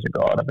 2 years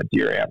ago out of a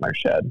deer antler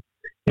shed,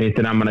 and he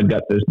said, "I'm gonna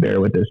gut this bear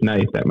with this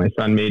knife that my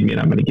son made me,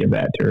 and I'm gonna give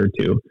that to her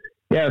too."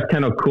 Yeah, it's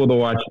kind of cool to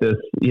watch this,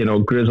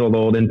 grizzled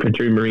old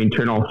infantry Marine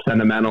turn all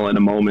sentimental in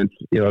a moment's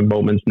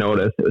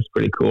notice. It was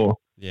pretty cool.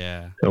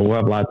 Yeah. So we'll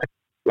have lots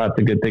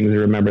of good things to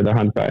remember the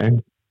hunt by.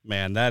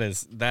 Man, that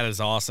is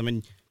awesome,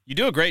 and you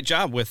do a great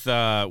job with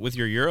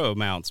your Euro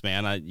mounts,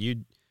 man.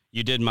 You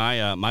did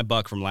my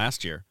buck from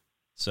last year,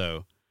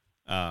 so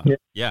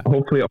yeah.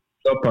 Hopefully,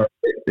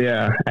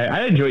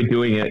 I enjoy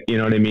doing it. You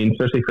know what I mean,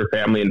 especially for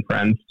family and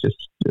friends. Just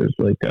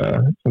like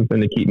something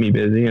to keep me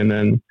busy, and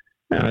then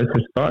it's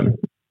just fun.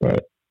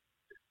 But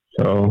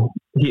so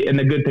and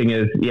the good thing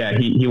is,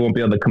 he won't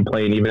be able to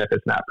complain even if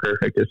it's not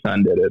perfect. His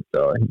son did it,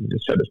 so he can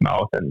just shut his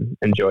mouth and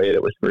enjoy it.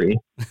 It was free.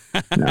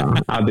 No,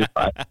 I'll do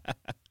fine.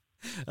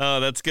 Oh,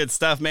 that's good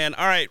stuff, man.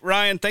 All right,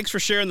 Ryan, thanks for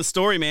sharing the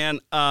story, man.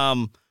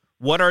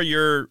 What are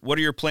your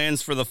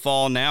plans for the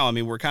fall now? I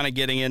mean, we're kind of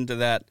getting into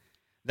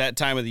that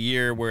time of the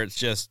year where it's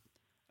just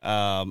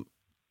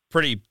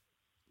pretty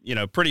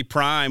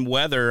prime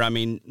weather. I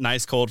mean,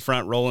 nice cold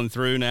front rolling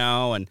through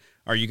now. And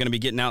are you going to be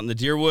getting out in the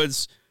deer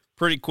woods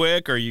pretty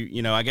quick? Or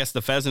I guess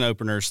the pheasant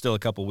opener is still a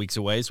couple weeks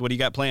away. So what do you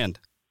got planned?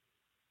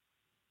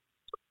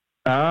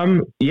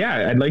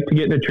 I'd like to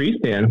get in a tree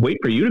stand. Wait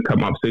for you to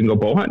come up so we can go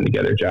bow hunting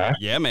together, Josh.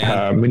 Yeah,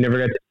 man. We never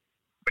got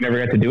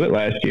to do it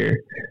last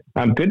year.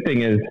 Good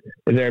thing is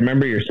I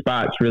remember your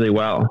spots really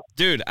well,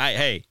 dude.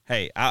 I've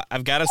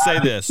got to say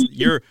this.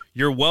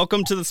 You're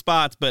welcome to the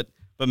spots, but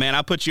man,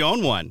 I put you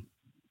on one.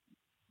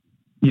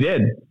 You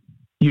did.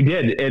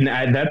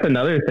 And that's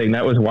another thing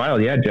that was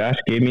wild. Yeah. Josh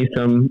gave me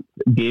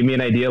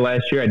an idea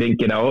last year. I didn't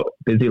get out,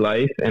 busy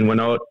life, and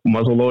went out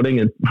muzzle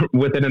loading. And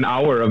within an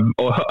hour of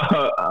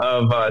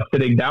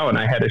sitting down,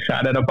 I had a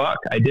shot at a buck.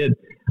 I did.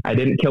 I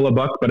didn't kill a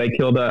buck, but I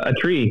killed a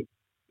tree.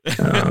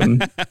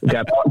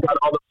 Got all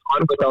the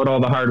fun without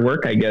all the hard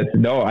work, I guess.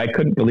 No, I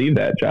couldn't believe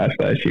that, Josh,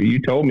 last year. You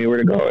told me where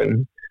to go,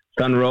 and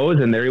sun rose,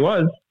 and there he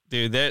was.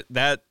 Dude,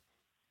 that's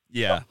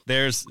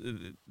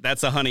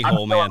a honey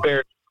hole, man.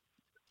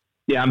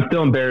 Yeah, I'm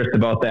still embarrassed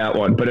about that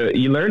one, but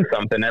you learn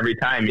something every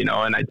time, and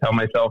I tell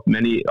myself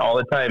all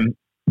the time,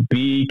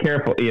 be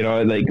careful,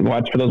 like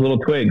watch for those little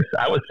twigs.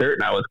 I was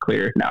certain I was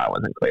clear. No, I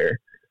wasn't clear.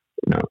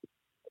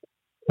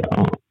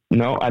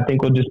 No, I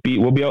think we'll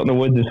be out in the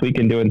woods this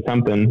weekend doing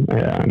something,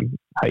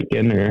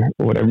 hiking or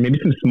whatever, maybe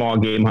some small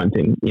game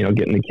hunting,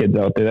 getting the kids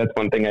out there. That's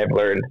one thing I've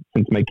learned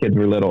since my kids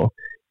were little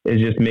is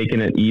just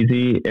making it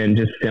easy and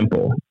just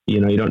simple.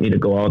 You don't need to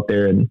go out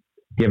there and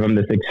give them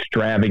this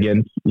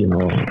extravagant,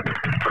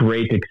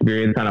 great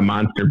experience on a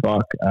monster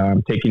buck.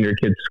 Taking your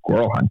kids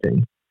squirrel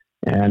hunting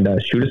and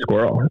shoot a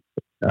squirrel,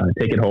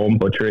 take it home,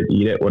 butcher it,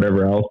 eat it,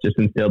 whatever else, just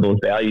instill those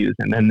values.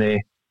 And then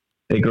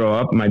they grow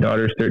up. My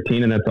daughter's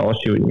 13 and that's all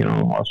she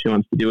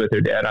wants to do with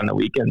her dad on the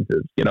weekends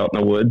is get out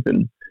in the woods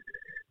and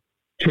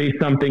chase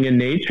something in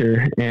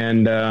nature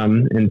and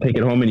take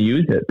it home and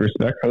use it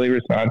respectfully,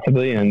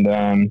 responsibly. And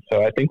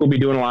so I think we'll be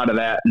doing a lot of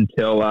that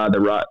until the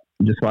rut.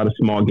 Just a lot of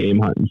small game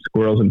hunting,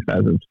 squirrels and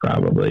pheasants,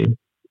 probably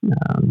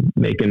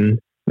making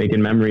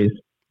memories.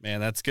 Man,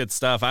 that's good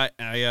stuff.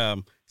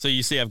 So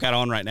you see, I've got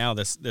on right now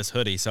this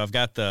hoodie. So I've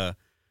got the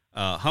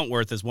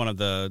Huntworth is one of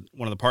the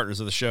partners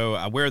of the show.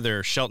 I wear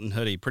their Shelton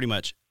hoodie pretty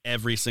much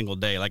every single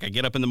day. Like I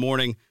get up in the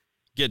morning,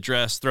 get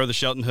dressed, throw the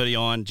Shelton hoodie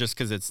on just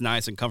because it's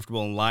nice and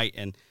comfortable and light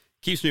and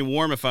keeps me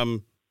warm if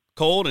I'm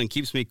cold and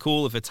keeps me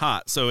cool if it's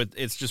hot. So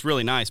it's just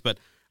really nice. But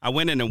I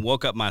went in and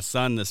woke up my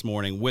son this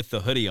morning with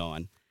the hoodie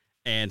on.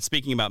 And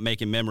speaking about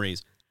making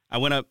memories, I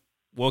went up,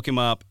 woke him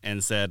up,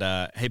 and said,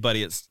 "Hey,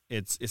 buddy,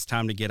 it's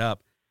time to get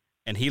up."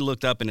 And he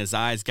looked up, and his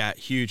eyes got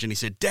huge, and he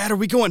said, "Dad, are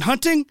we going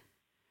hunting?"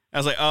 I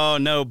was like, "Oh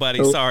no,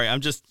 buddy, sorry.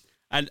 I'm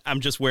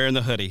just wearing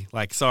the hoodie.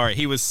 Like, sorry."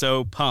 He was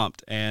so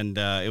pumped, and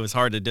it was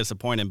hard to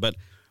disappoint him. But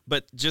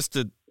just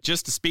to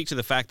speak to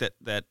the fact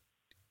that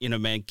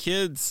man,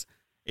 kids,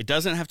 it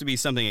doesn't have to be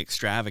something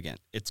extravagant.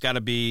 It's got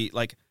to be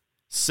like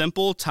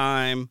simple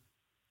time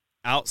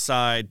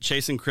outside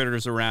chasing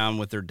critters around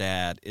with their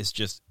dad.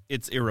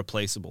 It's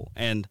irreplaceable,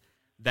 and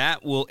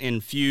that will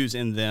infuse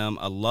in them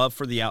a love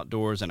for the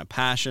outdoors and a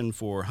passion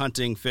for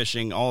hunting,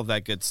 fishing, all of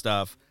that good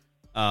stuff.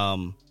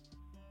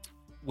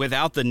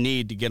 Without the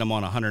need to get them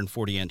on a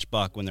 140-inch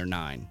buck when they're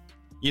 9.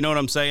 You know what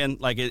I'm saying?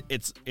 Like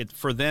it's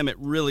for them, it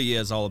really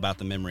is all about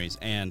the memories.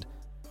 And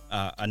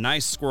a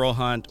nice squirrel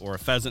hunt or a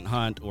pheasant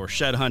hunt or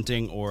shed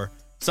hunting or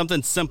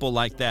something simple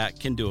like that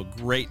can do a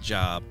great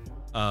job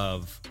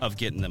of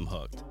getting them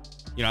hooked.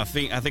 I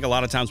think a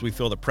lot of times we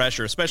feel the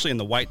pressure, especially in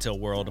the whitetail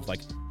world, of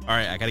like, all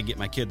right, I got to get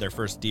my kid their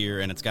first deer,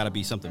 and it's got to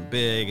be something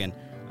big. And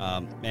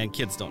man,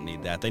 kids don't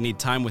need that. They need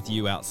time with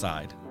you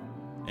outside,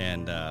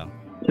 and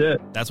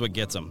that's what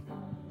gets them.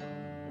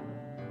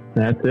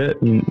 That's it.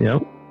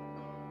 Yep.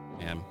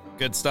 Man,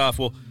 good stuff.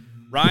 Well,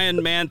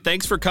 Ryan, man,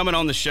 thanks for coming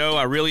on the show.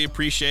 I really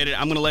appreciate it.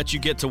 I'm going to let you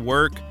get to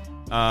work.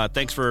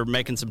 Thanks for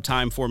making some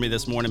time for me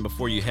this morning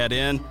before you head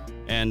in.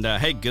 And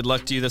hey, good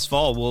luck to you this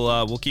fall.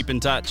 We'll keep in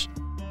touch.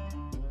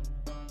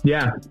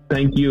 Yeah,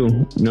 thank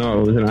you. No,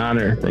 it was an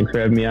honor. Thanks for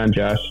having me on,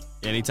 Josh.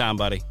 Anytime,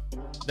 buddy.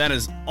 That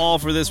is all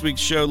for this week's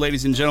show,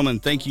 ladies and gentlemen.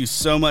 Thank you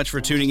so much for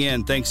tuning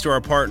in. Thanks to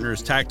our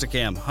partners,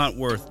 Tactacam,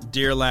 Huntworth,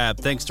 Deer Lab.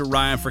 Thanks to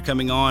Ryan for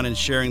coming on and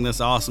sharing this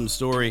awesome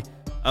story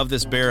of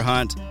this bear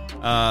hunt.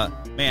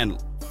 Man,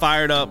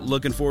 fired up,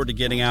 looking forward to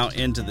getting out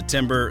into the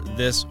timber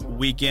this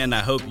weekend. I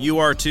hope you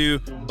are too.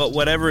 But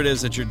whatever it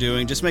is that you're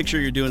doing, just make sure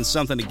you're doing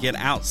something to get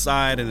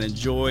outside and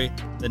enjoy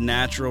the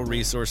natural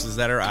resources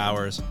that are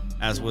ours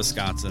as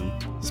Wisconsin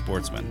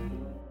sportsmen.